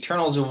do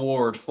Eternals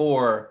Award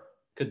for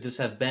Could This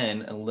Have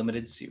Been a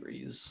Limited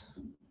Series?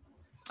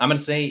 I'm going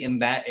to say in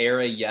that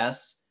era,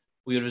 yes.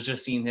 We would have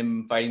just seen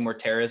him fighting more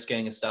terrorists,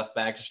 getting his stuff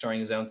back, destroying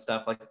his own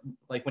stuff.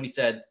 Like when he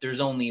said, there's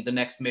only the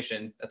next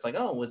mission. That's like,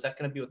 oh, is that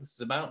going to be what this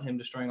is about? Him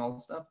destroying all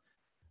this stuff?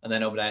 And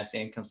then Obadiah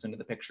Stane comes into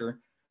the picture.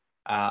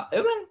 It would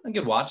have been a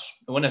good watch.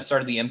 It wouldn't have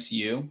started the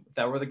MCU if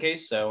that were the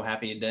case. So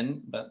happy it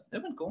didn't, but it would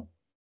have been cool.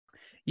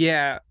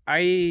 Yeah,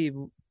 I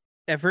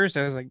at first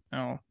I was like,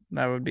 oh,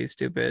 that would be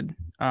stupid.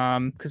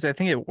 Because I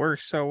think it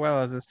works so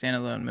well as a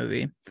standalone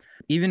movie.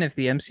 Even if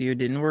the MCU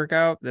didn't work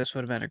out, this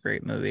would have been a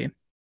great movie.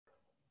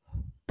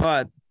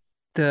 But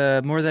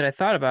the more that I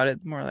thought about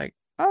it, the more like,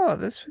 oh,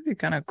 this would be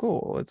kind of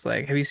cool. It's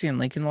like, have you seen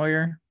Lincoln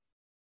Lawyer?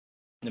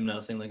 I'm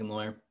not saying Lincoln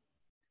Lawyer.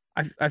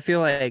 I feel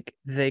like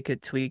they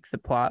could tweak the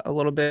plot a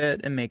little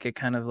bit and make it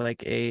kind of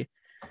like a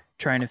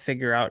trying to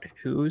figure out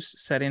who's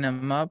setting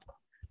him up.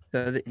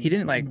 So he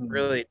didn't like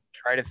really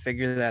try to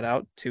figure that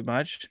out too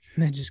much.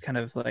 It just kind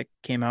of like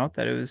came out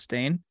that it was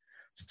Stain.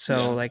 So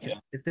Yeah. like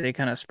if they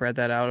kind of spread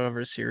that out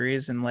over a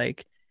series and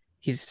like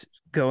he's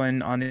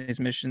going on these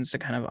missions to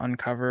kind of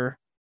uncover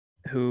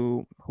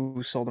who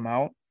sold him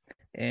out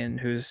and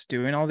who's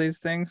doing all these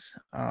things,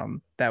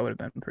 that would have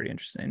been pretty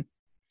interesting.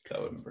 That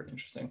would have been pretty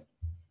interesting.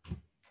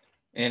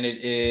 And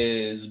it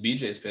is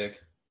BJ's pick.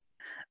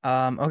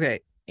 Okay,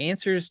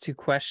 answers to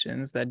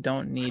questions that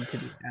don't need to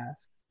be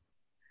asked.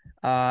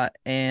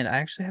 And I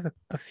actually have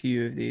a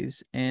few of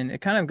these, and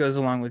it kind of goes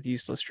along with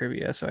useless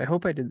trivia, so I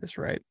hope I did this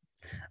right.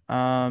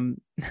 Um,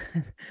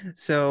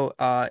 so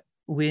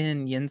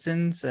when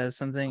Jensen says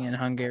something in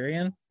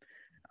Hungarian,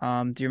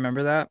 do you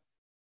remember that?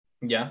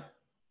 Yeah.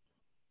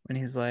 When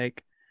he's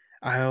like,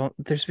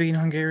 they're speaking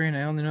Hungarian,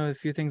 I only know a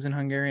few things in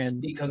Hungarian.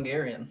 Speak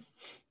Hungarian.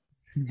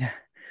 Yeah.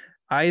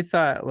 I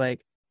thought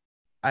like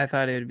I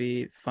thought it would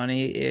be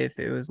funny if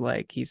it was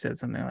like he said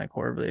something like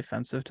horribly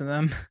offensive to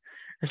them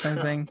or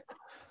something.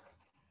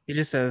 He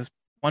just says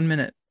 1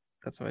 minute.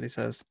 That's what he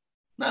says.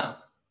 No,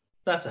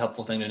 that's a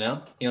helpful thing to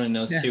know. He only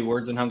knows Yeah. 2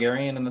 words in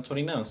Hungarian, and that's what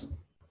he knows.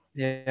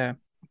 Yeah.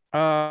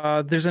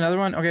 There's another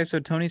one. Okay, so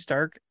Tony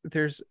Stark,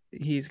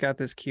 he's got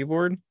this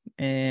keyboard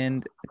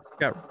and it's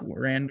got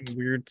random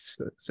weird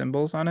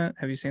symbols on it.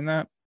 Have you seen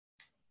that?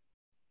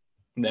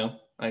 No,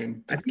 I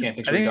can't I picture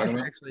what think you're talking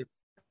about.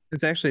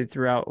 it's actually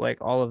throughout like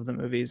all of the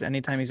movies.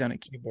 Anytime he's on a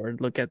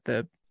keyboard, look at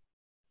the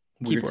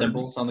Weird keyboard,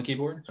 symbols on the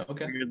keyboard.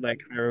 Okay. weird like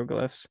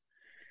hieroglyphs,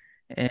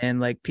 and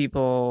like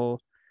people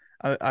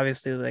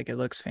obviously like it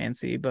looks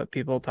fancy, but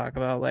people talk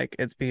about like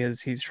it's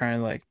because he's trying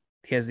to like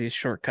he has these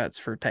shortcuts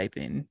for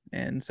typing,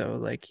 and so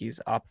like he's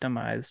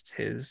optimized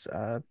his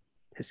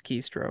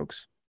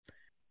keystrokes.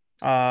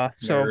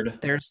 So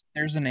Nerd.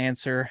 there's an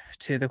answer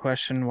to the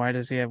question, why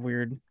does he have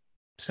weird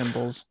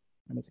symbols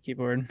on his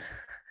keyboard?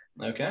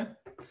 Okay.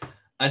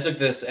 I took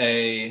this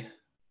a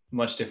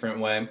much different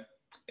way,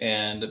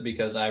 and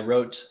because I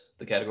wrote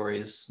the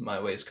categories my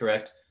way is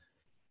correct,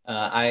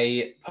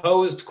 I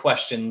posed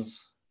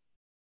questions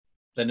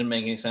that didn't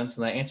make any sense,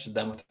 and I answered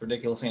them with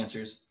ridiculous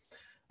answers.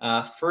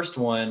 First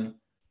one,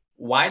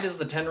 why does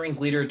the Ten Rings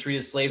leader treat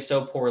his slave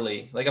so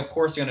poorly? Like, of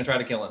course you're going to try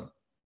to kill him.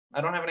 I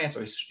don't have an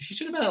answer. He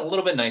should have been a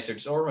little bit nicer.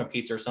 Just order him a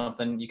pizza or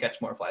something. You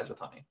catch more flies with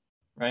honey,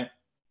 right?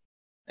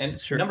 And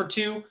It's true. number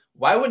two,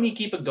 why wouldn't he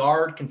keep a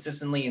guard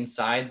consistently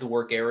inside the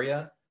work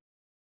area?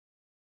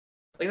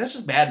 Like, that's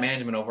just bad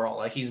management overall.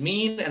 Like, he's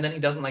mean, and then he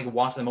doesn't like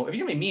watch them. If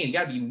you're gonna be mean, you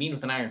gotta be mean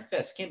with an iron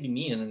fist. You can't be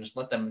mean and then just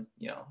let them.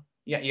 Yeah,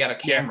 you got a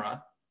Yeah.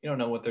 camera. You don't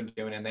know what they're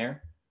doing in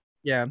there.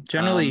 Yeah.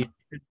 Generally, you Um,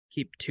 should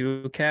keep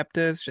two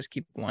captives, just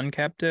keep one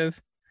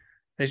captive.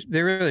 They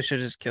really should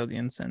have just killed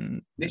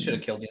Yinsen. they should have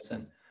And killed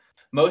Yinsen.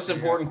 Most yeah.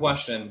 important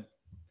question: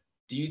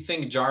 do you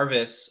think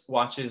Jarvis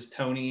watches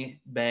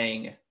Tony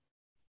bang?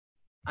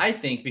 I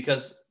think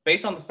because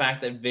based on the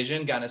fact that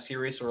Vision got in a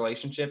serious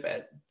relationship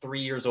at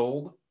 3 years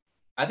old,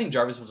 I think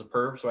Jarvis was a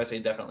perv. So I say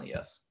definitely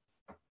yes.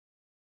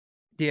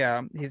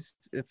 Yeah,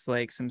 it's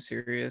like some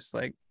serious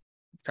like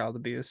child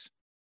abuse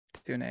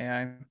to an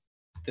AI.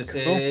 This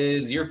Cool.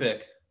 is your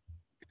pick.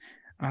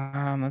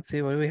 Let's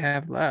see, what do we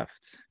have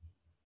left?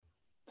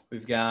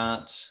 We've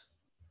got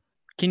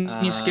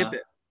Can you skip uh,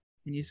 it?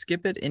 Can you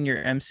skip it in your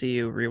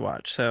MCU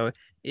rewatch? So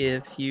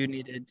if you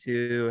needed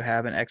to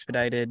have an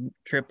expedited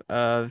trip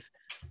of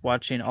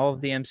watching all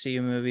of the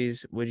MCU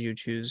movies, would you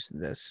choose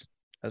this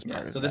as yeah.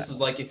 part So of this that? is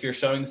like if you're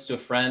showing this to a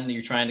friend,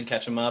 you're trying to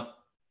catch him up.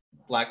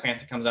 Black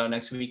Panther comes out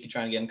next week. You're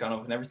trying to get him caught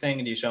up with everything.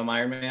 And do you show him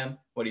Iron Man?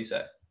 What do you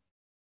say?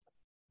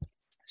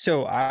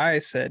 So I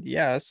said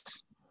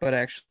yes, but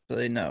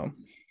actually no,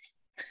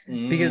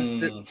 because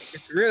Mm,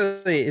 it's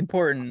really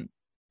important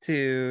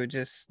to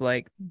just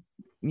like,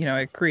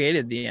 it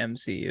created the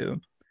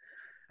MCU.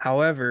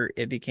 However,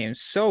 it became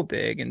so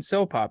big and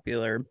so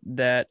popular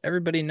that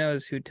everybody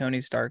knows who Tony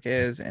Stark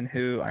is and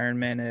who Iron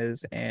Man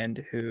is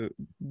and who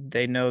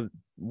they know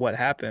what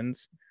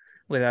happens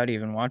without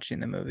even watching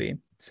the movie.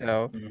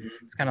 So mhm.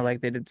 it's kind of like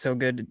they did so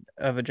good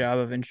of a job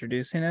of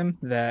introducing him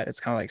that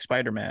it's kind of like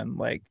Spider-Man.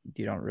 Like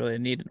you don't really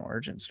need an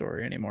origin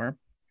story anymore.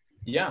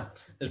 Yeah,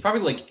 there's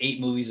probably like 8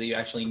 movies that you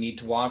actually need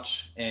to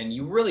watch, and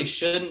you really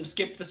shouldn't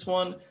skip this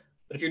one.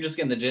 But if you're just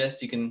getting the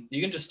gist, you can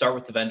just start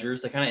with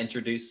Avengers. They kind of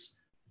introduce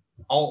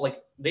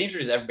they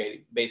introduce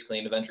everybody basically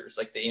in Avengers.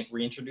 Like they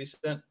reintroduce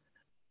it.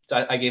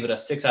 So I gave it a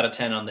 6 out of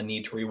 10 on the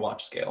need to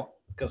rewatch scale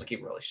because I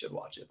keep really should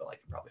watch it, but like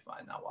you're probably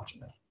fine not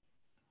watching it.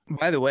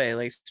 By the way,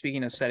 like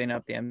speaking of setting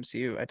up the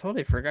MCU, I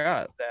totally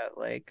forgot that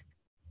like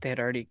they had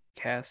already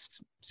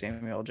cast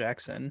Samuel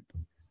Jackson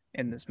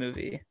in this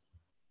movie.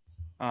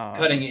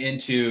 Cutting Um,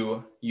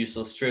 into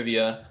useless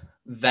trivia,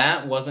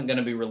 that wasn't going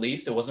to be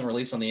released. It wasn't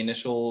released on the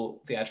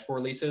initial theatrical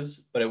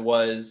releases, but it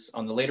was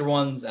on the later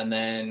ones, and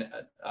then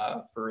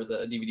for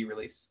the DVD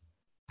release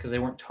because they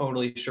weren't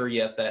totally sure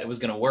yet that it was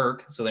going to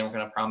work, so they weren't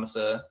going to promise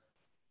a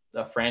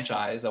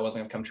franchise that wasn't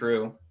going to come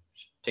true.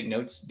 Take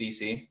notes,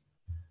 DC.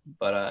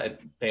 But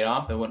it paid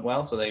off. It went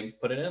well, so they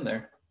put it in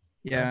there.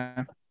 So yeah,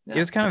 it yeah,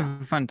 was kind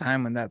of a fun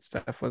time when that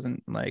stuff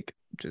wasn't like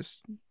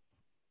just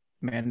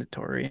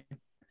mandatory.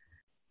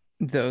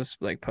 Those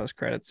like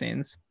post-credit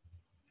scenes,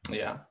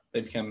 yeah,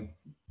 they become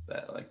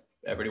like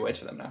everybody waits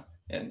for them now,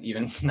 and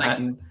even like not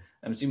in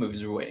MCU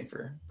movies, we're waiting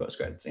for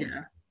post-credit scenes.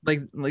 yeah,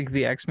 like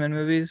the X-Men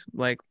movies.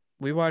 Like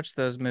we watched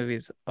those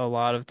movies a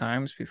lot of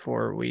times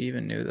before we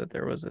even knew that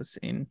there was a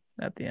scene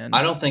at the I end.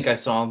 don't think I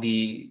saw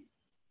the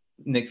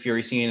Nick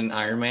Fury scene in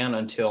Iron Man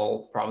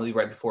until probably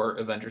right before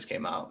Avengers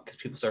came out because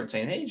people started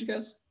saying, "Hey, did you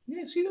guys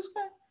see this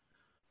guy?"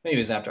 Maybe it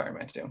was after Iron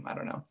Man 2. I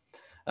don't know.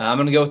 I'm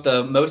going to go with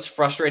the most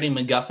frustrating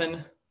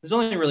MacGuffin. There's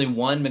only really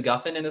one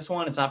MacGuffin in this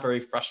one. It's not very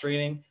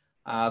frustrating.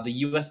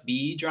 The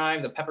USB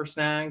drive that Pepper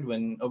snagged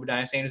when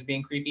Obadiah Stane was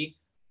being creepy,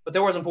 but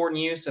there was important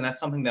use, and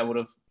that's something that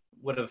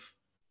would have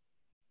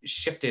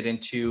shifted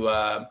into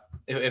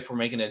if we're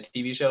making a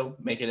TV show,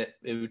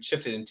 it would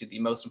shift it into the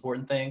most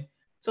important thing.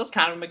 So it's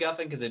kind of a MacGuffin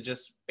because it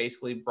just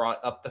basically brought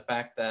up the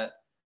fact that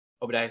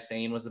Obadiah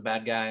Stane was the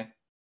bad guy.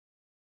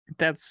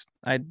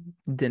 I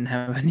didn't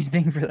have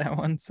anything for that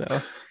one, so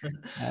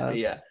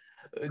Yeah.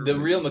 The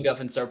real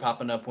MacGuffins start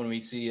popping up when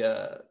we see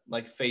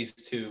like phase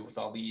 2 with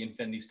all the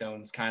Infinity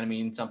Stones kind of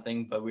mean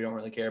something, but we don't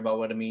really care about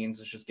what it means.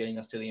 It's just getting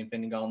us to the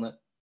Infinity Gauntlet.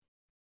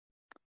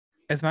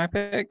 It's my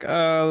pick.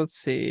 Let's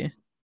see.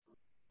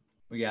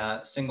 We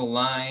got single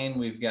line.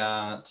 We've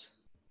got.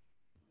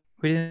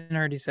 We didn't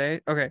already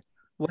say. Okay.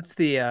 What's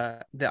the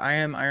I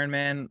Am Iron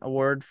Man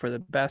award for the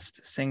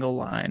best single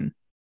line?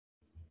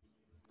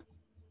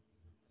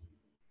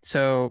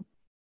 So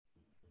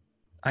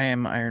I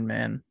am Iron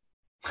Man.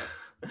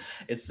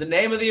 It's the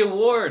name of the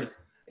award.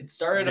 It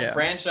started a Yeah.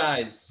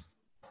 franchise.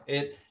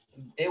 It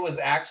was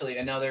actually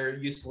another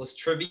useless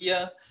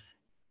trivia.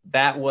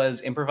 That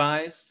was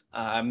improvised.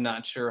 I'm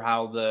not sure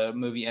how the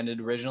movie ended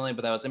originally,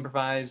 but that was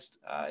improvised.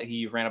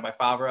 He ran it by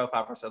Favreau.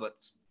 Favreau said,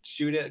 "Let's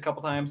shoot it a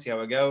couple times, see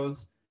how it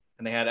goes."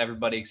 And they had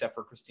everybody except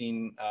for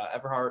Christine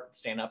Everhart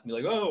stand up and be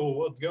like, "Oh,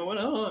 what's going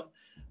on?"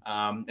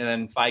 And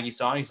then Feige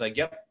saw it. He's like,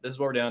 "Yep, this is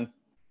what we're doing.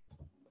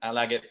 I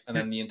like it." And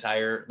then the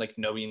entire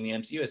nobody in the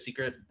MCU has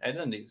secret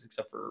identities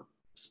except for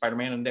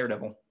Spider-Man and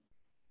Daredevil.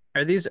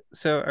 Are these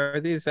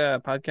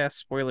podcasts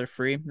spoiler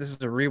free? This is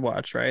a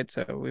rewatch, right?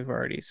 So we've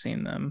already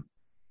seen them.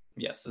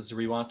 Yes, this is a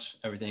rewatch.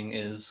 Everything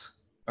is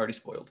already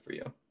spoiled for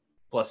you.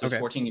 Plus, it was Okay.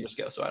 14 years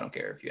ago, so I don't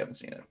care if you haven't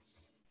seen it.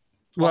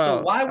 Also,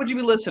 Well, why would you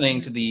be listening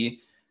to the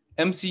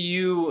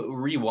MCU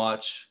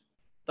rewatch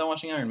without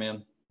watching Iron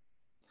Man?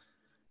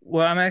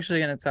 I'm actually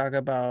going to talk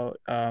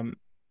about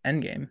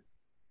Endgame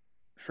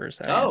for a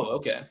second. Oh,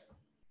 okay.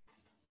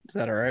 Is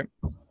that all right?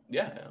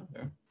 Yeah.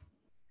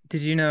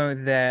 Did you know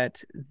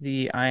that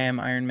the I Am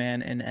Iron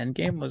Man in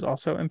Endgame was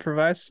also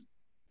improvised?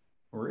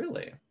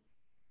 Really?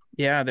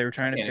 Yeah, they were I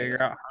trying to can't hear figure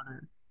that.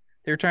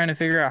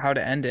 out how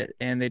to end it,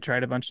 and they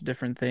tried a bunch of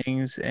different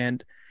things,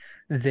 and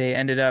they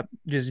ended up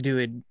just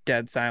doing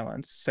dead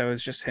silence. So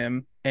it's just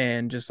him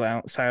and just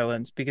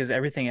silence because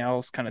everything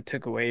else kind of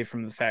took away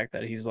from the fact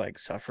that he's like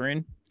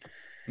suffering.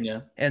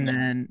 Yeah.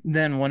 And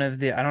then one of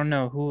the I don't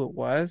know who it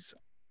was,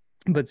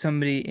 but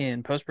somebody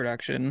in post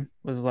production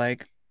was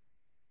like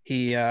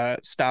he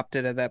stopped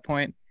it at that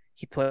point.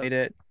 He played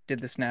it, did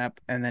the snap,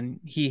 and then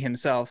he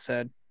himself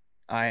said,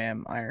 "I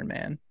am Iron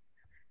Man."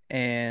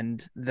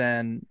 And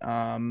then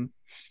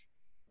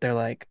they're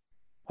like,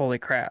 "Holy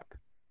crap!"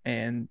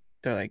 And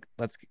they're like,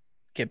 "Let's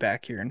get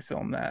back here and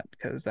film that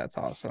because that's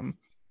awesome."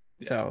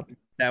 Yeah. So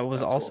that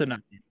was That's also cool.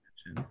 not the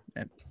intention,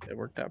 and it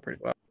worked out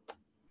pretty well.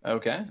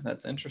 Okay,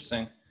 that's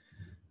interesting.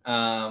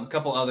 A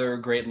couple other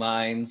great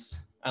lines.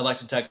 I'd like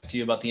to talk to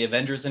you about the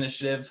Avengers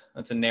Initiative.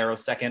 That's a narrow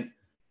second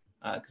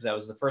because that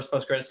was the first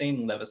post-credit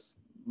scene.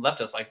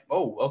 Left us like,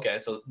 oh, okay,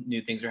 so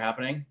new things are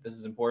happening. This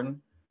is important.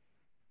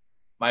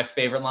 My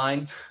favorite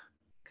line,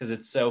 because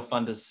it's so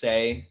fun to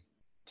say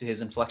to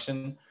his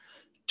inflection.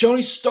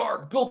 Tony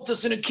Stark built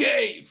this in a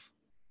cave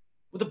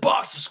with a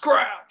box of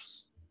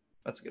scraps.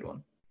 That's a good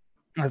one.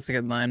 That's a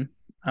good line.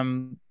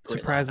 I'm Great line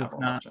surprised now it's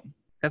we're not. watching.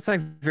 That's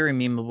like very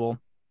memeable.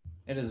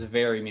 It is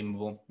very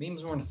memeable.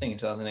 Memes weren't a thing in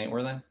 2008,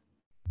 were they?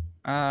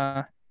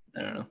 Uh, I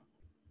don't know.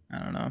 I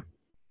don't know.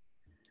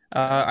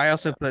 Yeah, I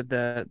also put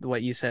the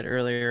what you said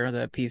earlier,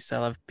 the peace. I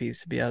love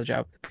peace. Be out of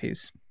job with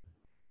peace.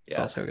 It's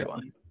yeah, that's also a a good good one.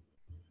 one.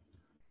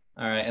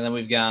 All right, and then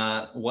we've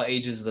got what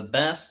age is the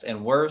best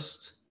and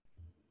worst.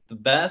 The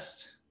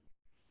best,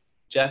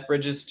 Jeff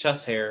Bridges'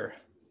 chest hair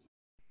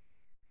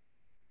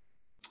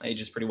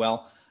ages pretty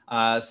well.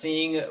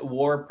 Seeing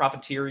war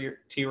profiteer,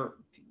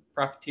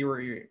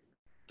 the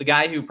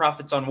guy who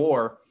profits on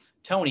war,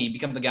 Tony,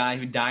 become the guy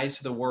who dies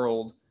for the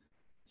world.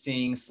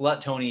 Seeing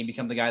slut Tony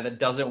become the guy that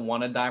doesn't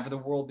want to die for the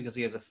world because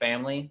he has a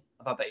family.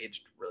 I thought that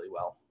aged really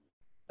well.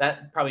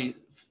 That probably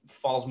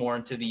falls more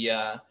into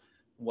the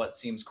what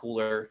seems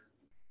cooler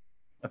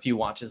a few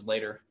watches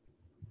later,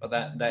 but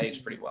that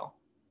aged pretty well.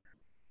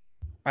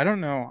 I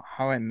don't know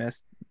how I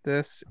missed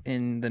this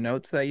in the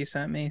notes that you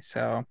sent me.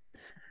 So,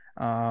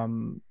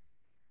 um,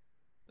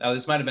 Now,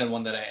 this might have been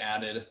one that I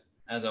added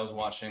as I was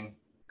watching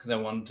because I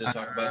wanted to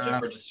talk about Jeff uh,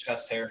 Bridges'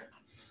 chest hair.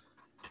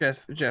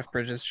 Jeff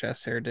Bridges'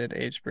 chest hair did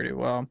age pretty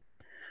well.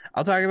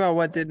 I'll talk about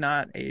what did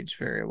not age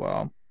very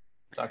well.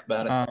 Talk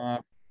about it. Uh,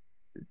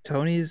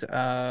 Tony's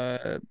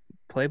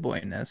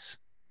playboyness,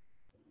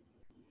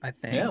 I Yeah, it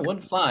think,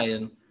 wouldn't fly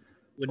in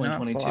would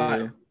not fly,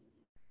 2022,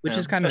 which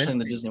is kind of especially in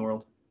the interesting. Disney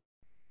World.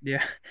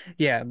 Yeah,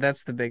 yeah,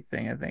 that's the big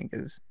thing I think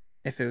is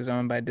if it was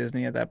owned by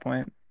Disney at that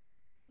point,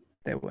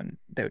 they would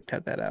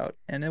cut that out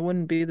and it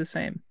wouldn't be the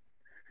same.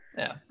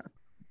 Yeah,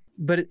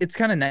 But it's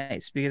kind of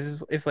nice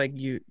because if like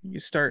you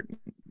start,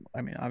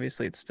 I mean,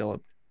 obviously it's still a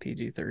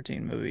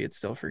PG-13 movie, it's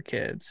still for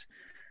kids,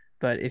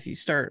 but if you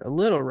start a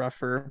little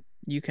rougher,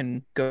 you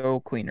can go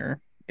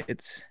cleaner.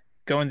 It's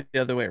going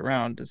the other way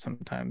around is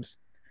sometimes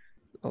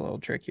a little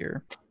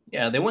trickier.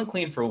 yeah, they went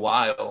clean for a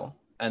while,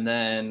 and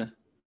then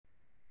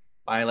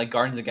by like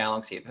Guardians of the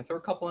Galaxy, they threw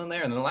a couple in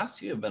there, and then the last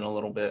few have been a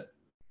little bit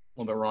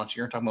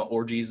raunchier. Talking about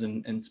orgies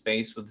in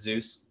space with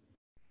Zeus.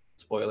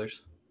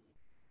 Spoilers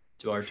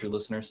to our two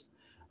listeners.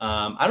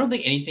 I don't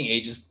think anything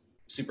ages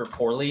super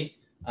poorly.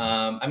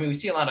 I mean, we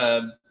see a lot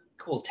of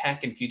cool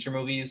tech and future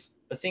movies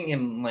but seeing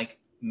him like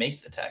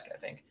make the tech, I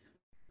think,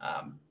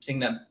 seeing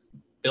them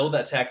build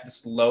that tech,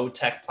 this low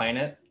tech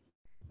planet,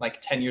 like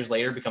 10 years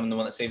later, becoming the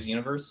one that saves the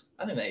universe,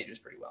 I think that ages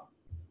pretty well.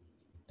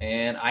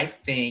 And I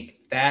think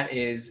that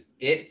is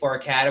it for our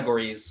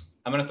categories.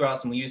 I'm going to throw out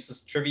some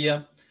useless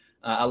trivia.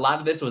 A lot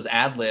of this was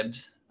ad-libbed.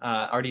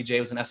 RDJ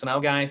was an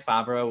SNL guy.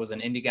 Favreau was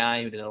an indie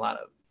guy who did a lot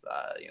of,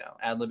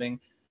 ad-libbing.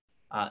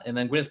 And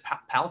then Gwyneth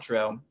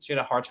Paltrow, she had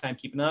a hard time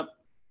keeping up.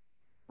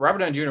 Robert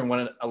Downey Jr.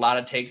 wanted a lot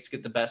of takes to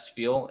get the best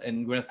feel,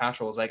 and Gwyneth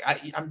Paltrow was like,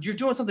 "You're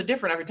doing something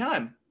different every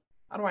time.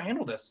 How do I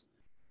handle this?"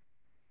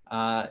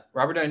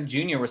 Robert Downey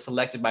Jr. was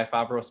selected by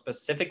Favreau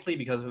specifically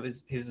because of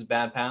his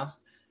bad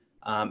past,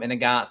 and it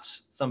got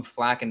some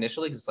flack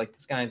initially because it's like,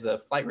 this guy's a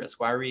flight risk.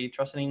 Why are we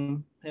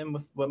trusting him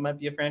with what might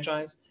be a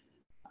franchise?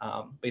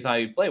 But he thought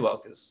he'd play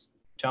well because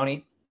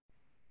Tony,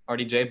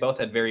 RDJ both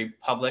had very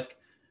public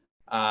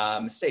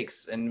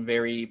mistakes and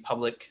very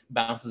public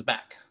bounces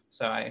back.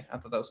 So I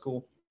thought that was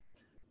cool.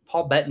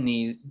 Paul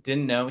Bettany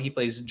didn't know. He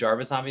plays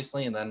Jarvis,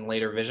 obviously, and then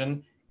later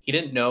Vision. He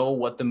didn't know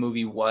what the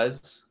movie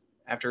was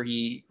after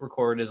he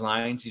recorded his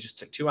lines. He just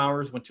took 2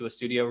 hours, went to a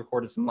studio,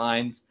 recorded some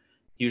lines.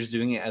 He was just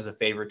doing it as a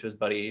favor to his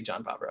buddy,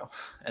 Jon Favreau.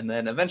 And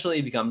then eventually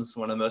he becomes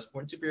one of the most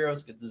important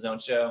superheroes, gets his own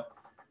show.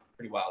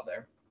 Pretty wild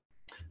there.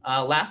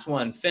 Last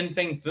one, Fin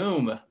Fang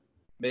Foom.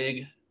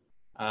 Big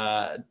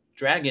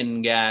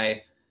dragon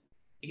guy.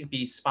 He could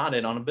be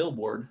spotted on a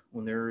billboard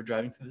when they're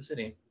driving through the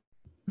city.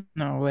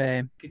 No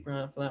way. Keep an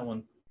eye out for that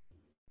one.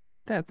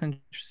 That's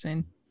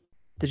interesting.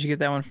 Did you get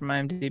that one from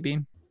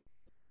IMDb?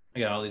 I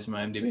got all these from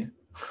IMDb.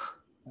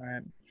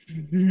 All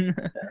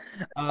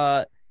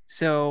right.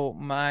 So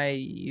my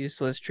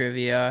useless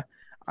trivia,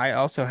 I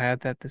also had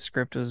that the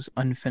script was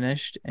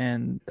unfinished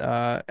and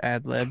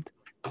ad-libbed.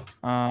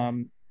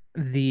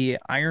 The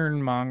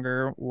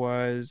Ironmonger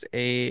was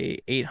a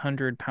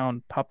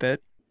 800-pound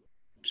puppet,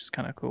 which is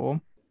kind of cool.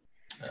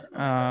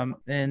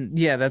 And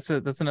yeah, that's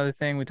another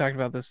thing. We talked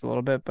about this a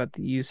little bit, but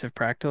the use of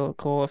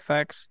practical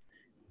effects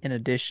in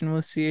addition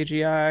with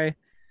CGI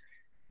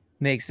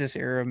makes this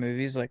era of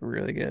movies like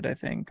really good, I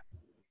think.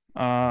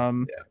 Yeah.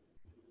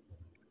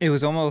 It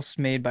was almost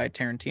made by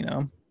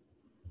Tarantino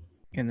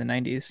in the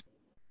 90s.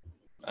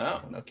 Oh,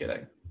 no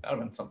kidding. That would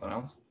have been something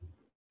else.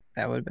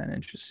 That would have been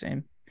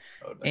interesting.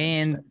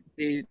 And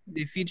they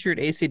featured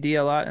ACD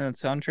a lot in the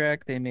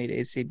soundtrack. They made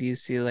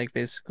AC/DC like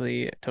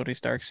basically Tony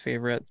Stark's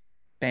favorite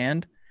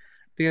band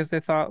because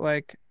they thought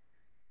like,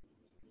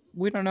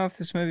 we don't know if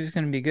this movie is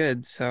going to be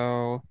good,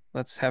 so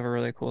let's have a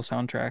really cool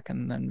soundtrack,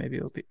 and then maybe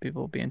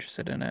people will be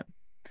interested in it.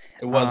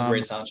 It was a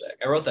great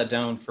soundtrack. I wrote that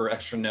down for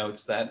extra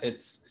notes that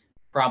it's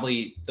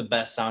probably the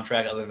best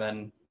soundtrack other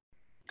than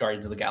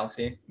Guardians of the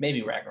Galaxy.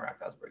 Maybe Ragnarok.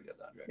 That was a pretty good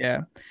soundtrack.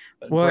 Yeah.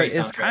 But well,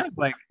 it's kind of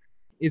like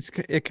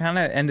it kind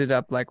of ended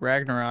up like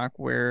Ragnarok,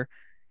 where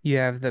you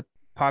have the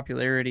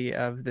popularity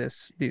of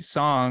these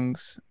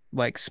songs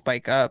like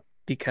spike up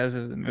because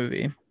of the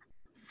movie.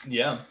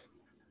 Yeah.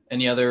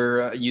 Any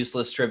other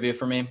useless trivia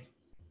for me?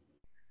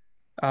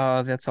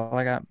 That's all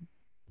I got.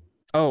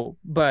 Oh,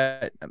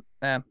 but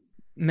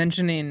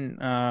mentioning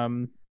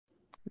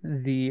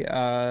the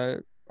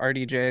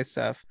RDJ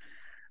stuff,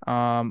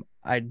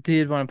 I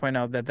did want to point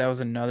out that was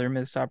another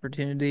missed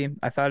opportunity.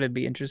 I thought it'd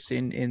be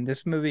interesting in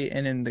this movie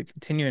and in the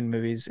continuing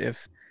movies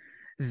if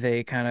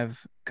they kind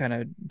of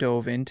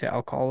dove into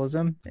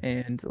alcoholism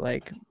and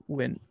like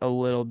went a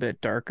little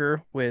bit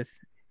darker with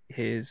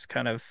his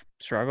kind of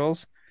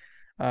struggles.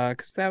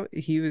 Because that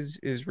he was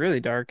really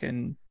dark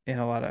in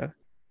a lot of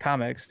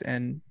comics,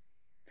 and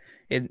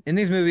in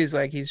these movies,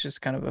 like he's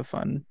just kind of a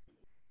fun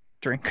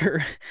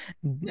drinker,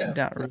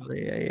 not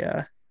really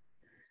a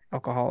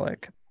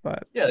alcoholic.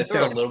 But yeah, they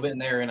throw a little bit in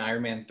there in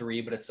Iron Man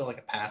 3, but it's still like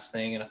a past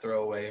thing and a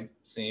throwaway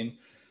scene.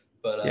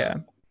 But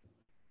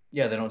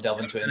yeah, they don't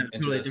delve into it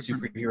into the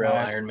superhero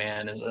Iron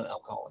Man as an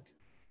alcoholic.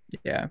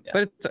 Yeah,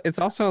 but it's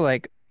also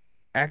like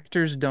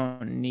actors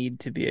don't need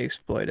to be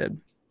exploited.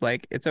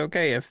 Like it's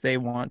okay if they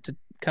want to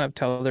kind of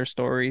tell their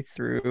story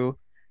through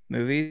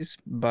movies,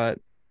 but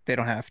they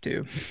don't have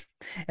to.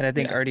 And I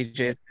think RDJ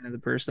is kind of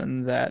the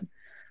person that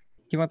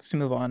he wants to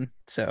move on.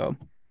 So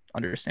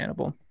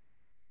understandable.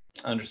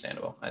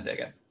 Understandable. I dig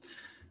it.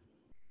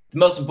 The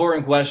most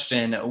important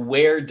question,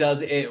 where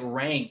does it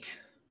rank?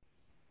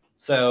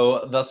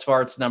 So thus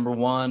far it's number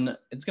one.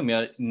 It's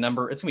gonna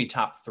be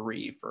top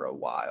 3 for a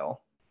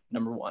while.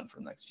 Number 1 for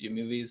the next few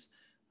movies.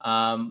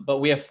 But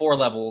we have 4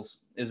 levels.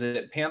 Is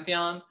it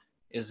Pantheon?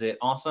 Is it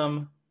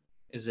awesome?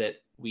 Is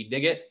it we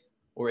dig it?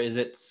 Or is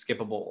it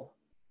skippable?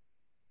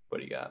 What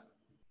do you got?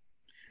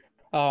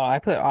 Oh, I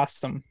put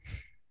awesome.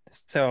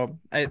 So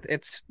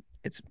it's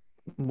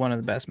one of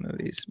the best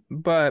movies,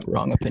 but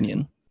wrong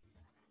opinion.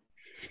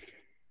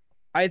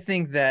 I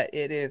think that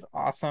it is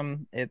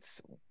awesome.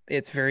 It's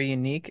very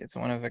unique. It's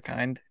one of a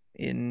kind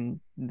in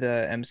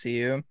the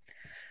MCU.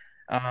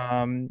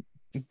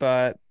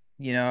 But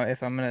you know,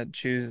 if I'm gonna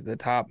choose the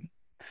top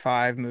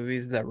 5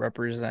 movies that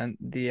represent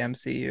the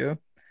MCU,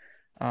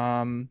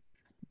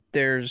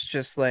 there's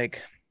just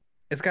like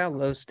it's got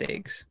low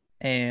stakes,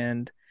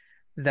 and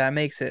that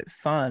makes it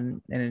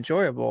fun and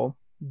enjoyable.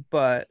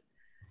 But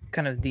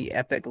kind of the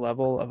epic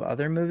level of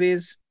other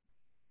movies,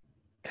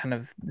 kind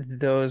of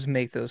those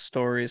make those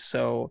stories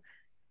so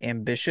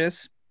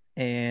ambitious,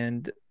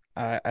 and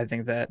I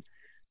think that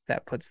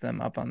that puts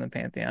them up on the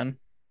pantheon.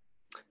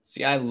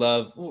 See, I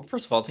love. Well,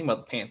 first of all, think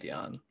about the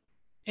Pantheon.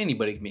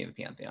 Anybody can be in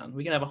the Pantheon.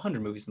 We can have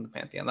 100 movies in the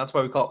Pantheon. That's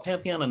why we call it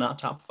Pantheon and not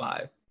top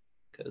five,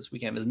 because we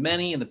can have as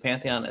many in the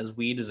Pantheon as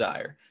we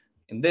desire.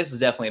 And this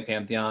is definitely a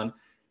Pantheon.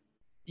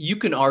 You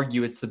can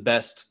argue it's the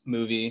best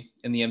movie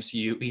in the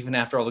MCU, even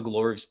after all the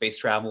glory of space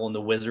travel and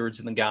the wizards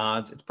and the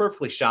gods. It's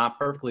perfectly shot,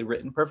 perfectly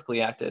written,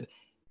 perfectly acted,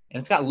 and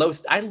it's got low.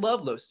 I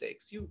love low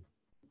stakes. You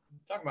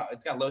talking about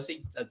it's got low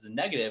stakes as a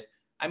negative.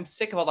 I'm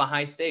sick of all the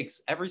high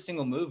stakes. Every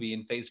single movie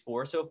in Phase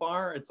 4 so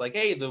far, it's like,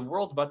 hey, the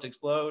world's about to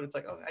explode. It's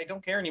like, oh, I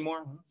don't care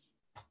anymore.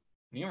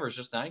 The universe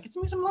just died. Get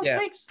me some low Yeah,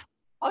 stakes.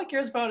 All he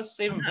cares about is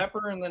saving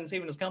Pepper and then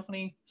saving his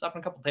company,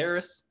 stopping a couple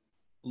terrorists.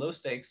 Low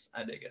stakes.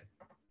 I dig it.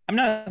 I'm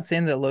not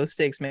saying that low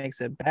stakes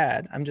makes it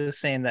bad. I'm just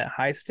saying that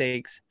high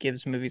stakes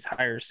gives movies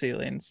higher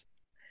ceilings.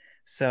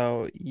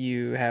 So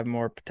you have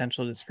more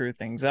potential to screw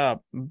things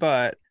up,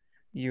 but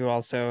you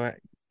also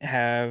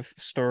have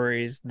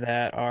stories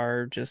that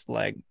are just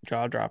like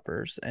jaw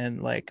droppers.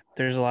 And like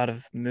there's a lot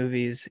of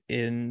movies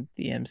in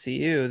the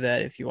MCU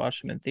that if you watch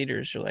them in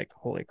theaters, you're like,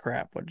 holy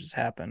crap, what just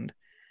happened?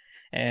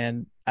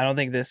 And I don't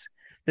think this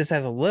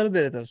has a little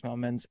bit of those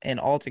moments,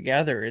 and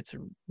altogether it's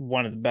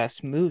one of the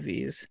best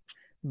movies,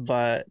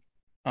 but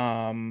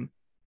um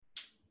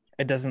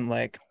it doesn't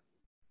like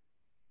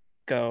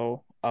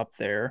go up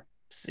there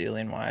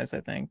ceiling wise,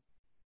 I think.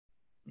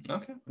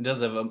 Okay. It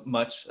does have a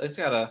much. It's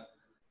got a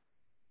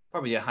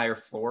probably a higher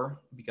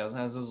floor because it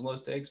has those low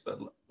stakes, but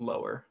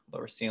lower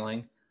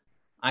ceiling.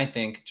 I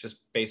think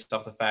just based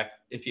off the fact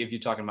if you're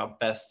talking about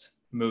best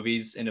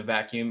movies in a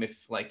vacuum, if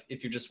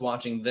you're just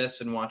watching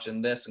this and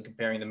watching this and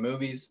comparing the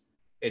movies,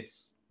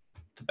 it's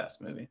the best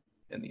movie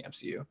in the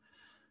MCU.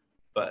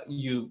 But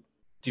you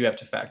do have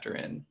to factor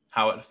in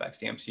how it affects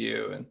the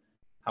MCU and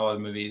how other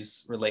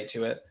movies relate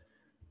to it.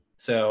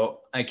 So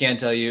I can't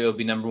tell you it'll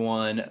be number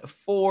one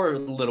for a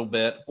little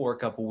bit, for a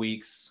couple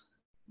weeks,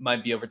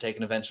 might be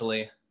overtaken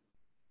eventually.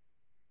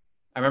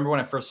 I remember when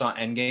I first saw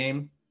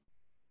Endgame,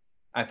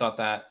 I thought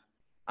that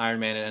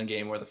Iron Man and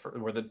Endgame were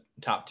the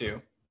top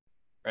two,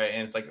 right?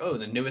 And it's like, oh,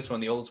 the newest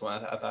one, the oldest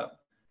one. I thought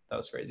that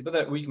was crazy, but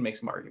that we can make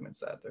some arguments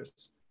that there's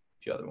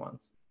a few other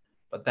ones.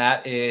 But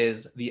that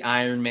is the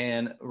Iron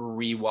Man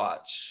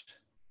rewatch,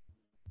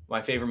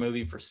 my favorite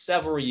movie for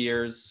several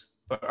years.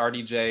 But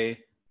RDJ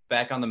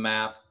back on the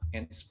map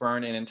and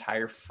spurn an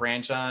entire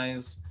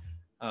franchise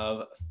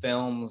of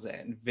films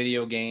and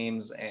video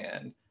games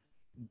and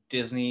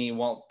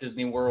Walt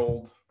Disney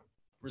World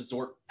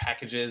resort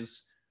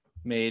packages,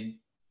 made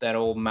that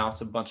old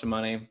mouse a bunch of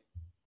money.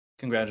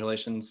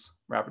 Congratulations,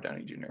 Robert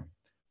Downey Jr. Who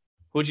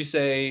would you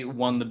say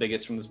won the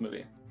biggest from this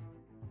movie?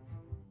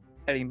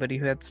 Anybody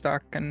who had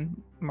stock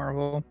in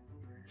Marvel.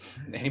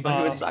 Anybody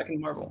who had stock in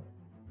Marvel?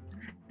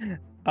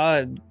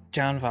 Uh,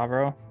 Jon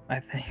Favreau, I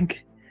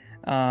think.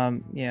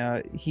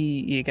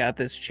 He got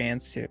this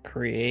chance to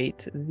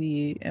create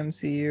the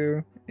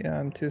MCU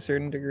to a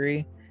certain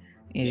degree,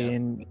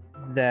 and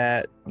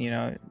that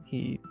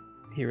he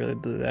really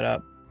blew that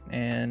up.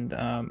 And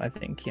I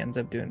think he ends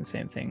up doing the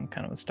same thing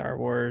kind of with Star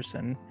Wars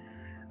and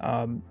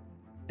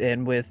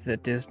with the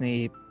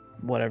Disney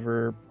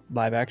whatever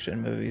live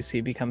action movies. He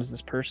becomes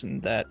this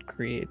person that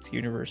creates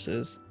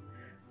universes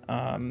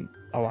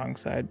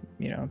alongside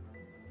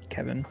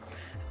Kevin.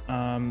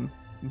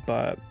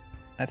 But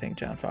I think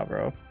Jon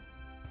Favreau,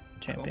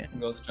 champion. Cool.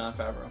 We'll go with Jon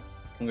Favreau.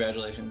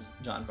 Congratulations,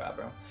 Jon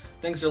Favreau.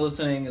 Thanks for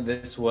listening.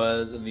 This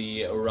was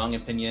the Wrong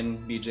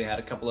Opinion. BJ had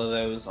a couple of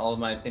those. All of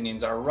my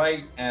opinions are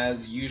right,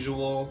 as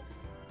usual.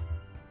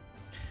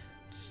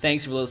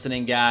 Thanks for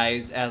listening,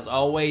 guys. As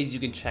always, you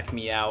can check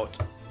me out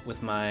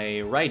with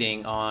my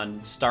writing on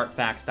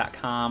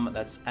startfacts.com.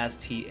 That's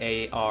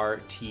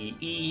STARTE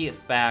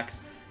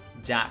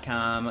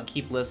facts.com.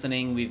 Keep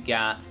listening. We've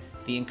got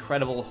The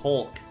Incredible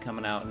Hulk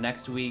coming out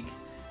next week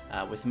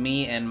with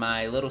me and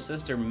my little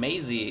sister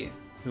Maisie,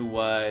 who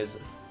was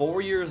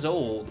 4 years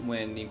old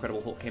when The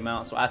Incredible Hulk came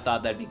out. So I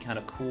thought that'd be kind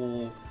of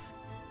cool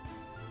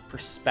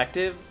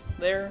perspective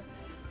there.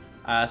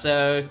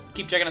 So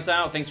keep checking us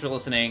out. Thanks for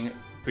listening.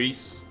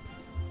 Peace.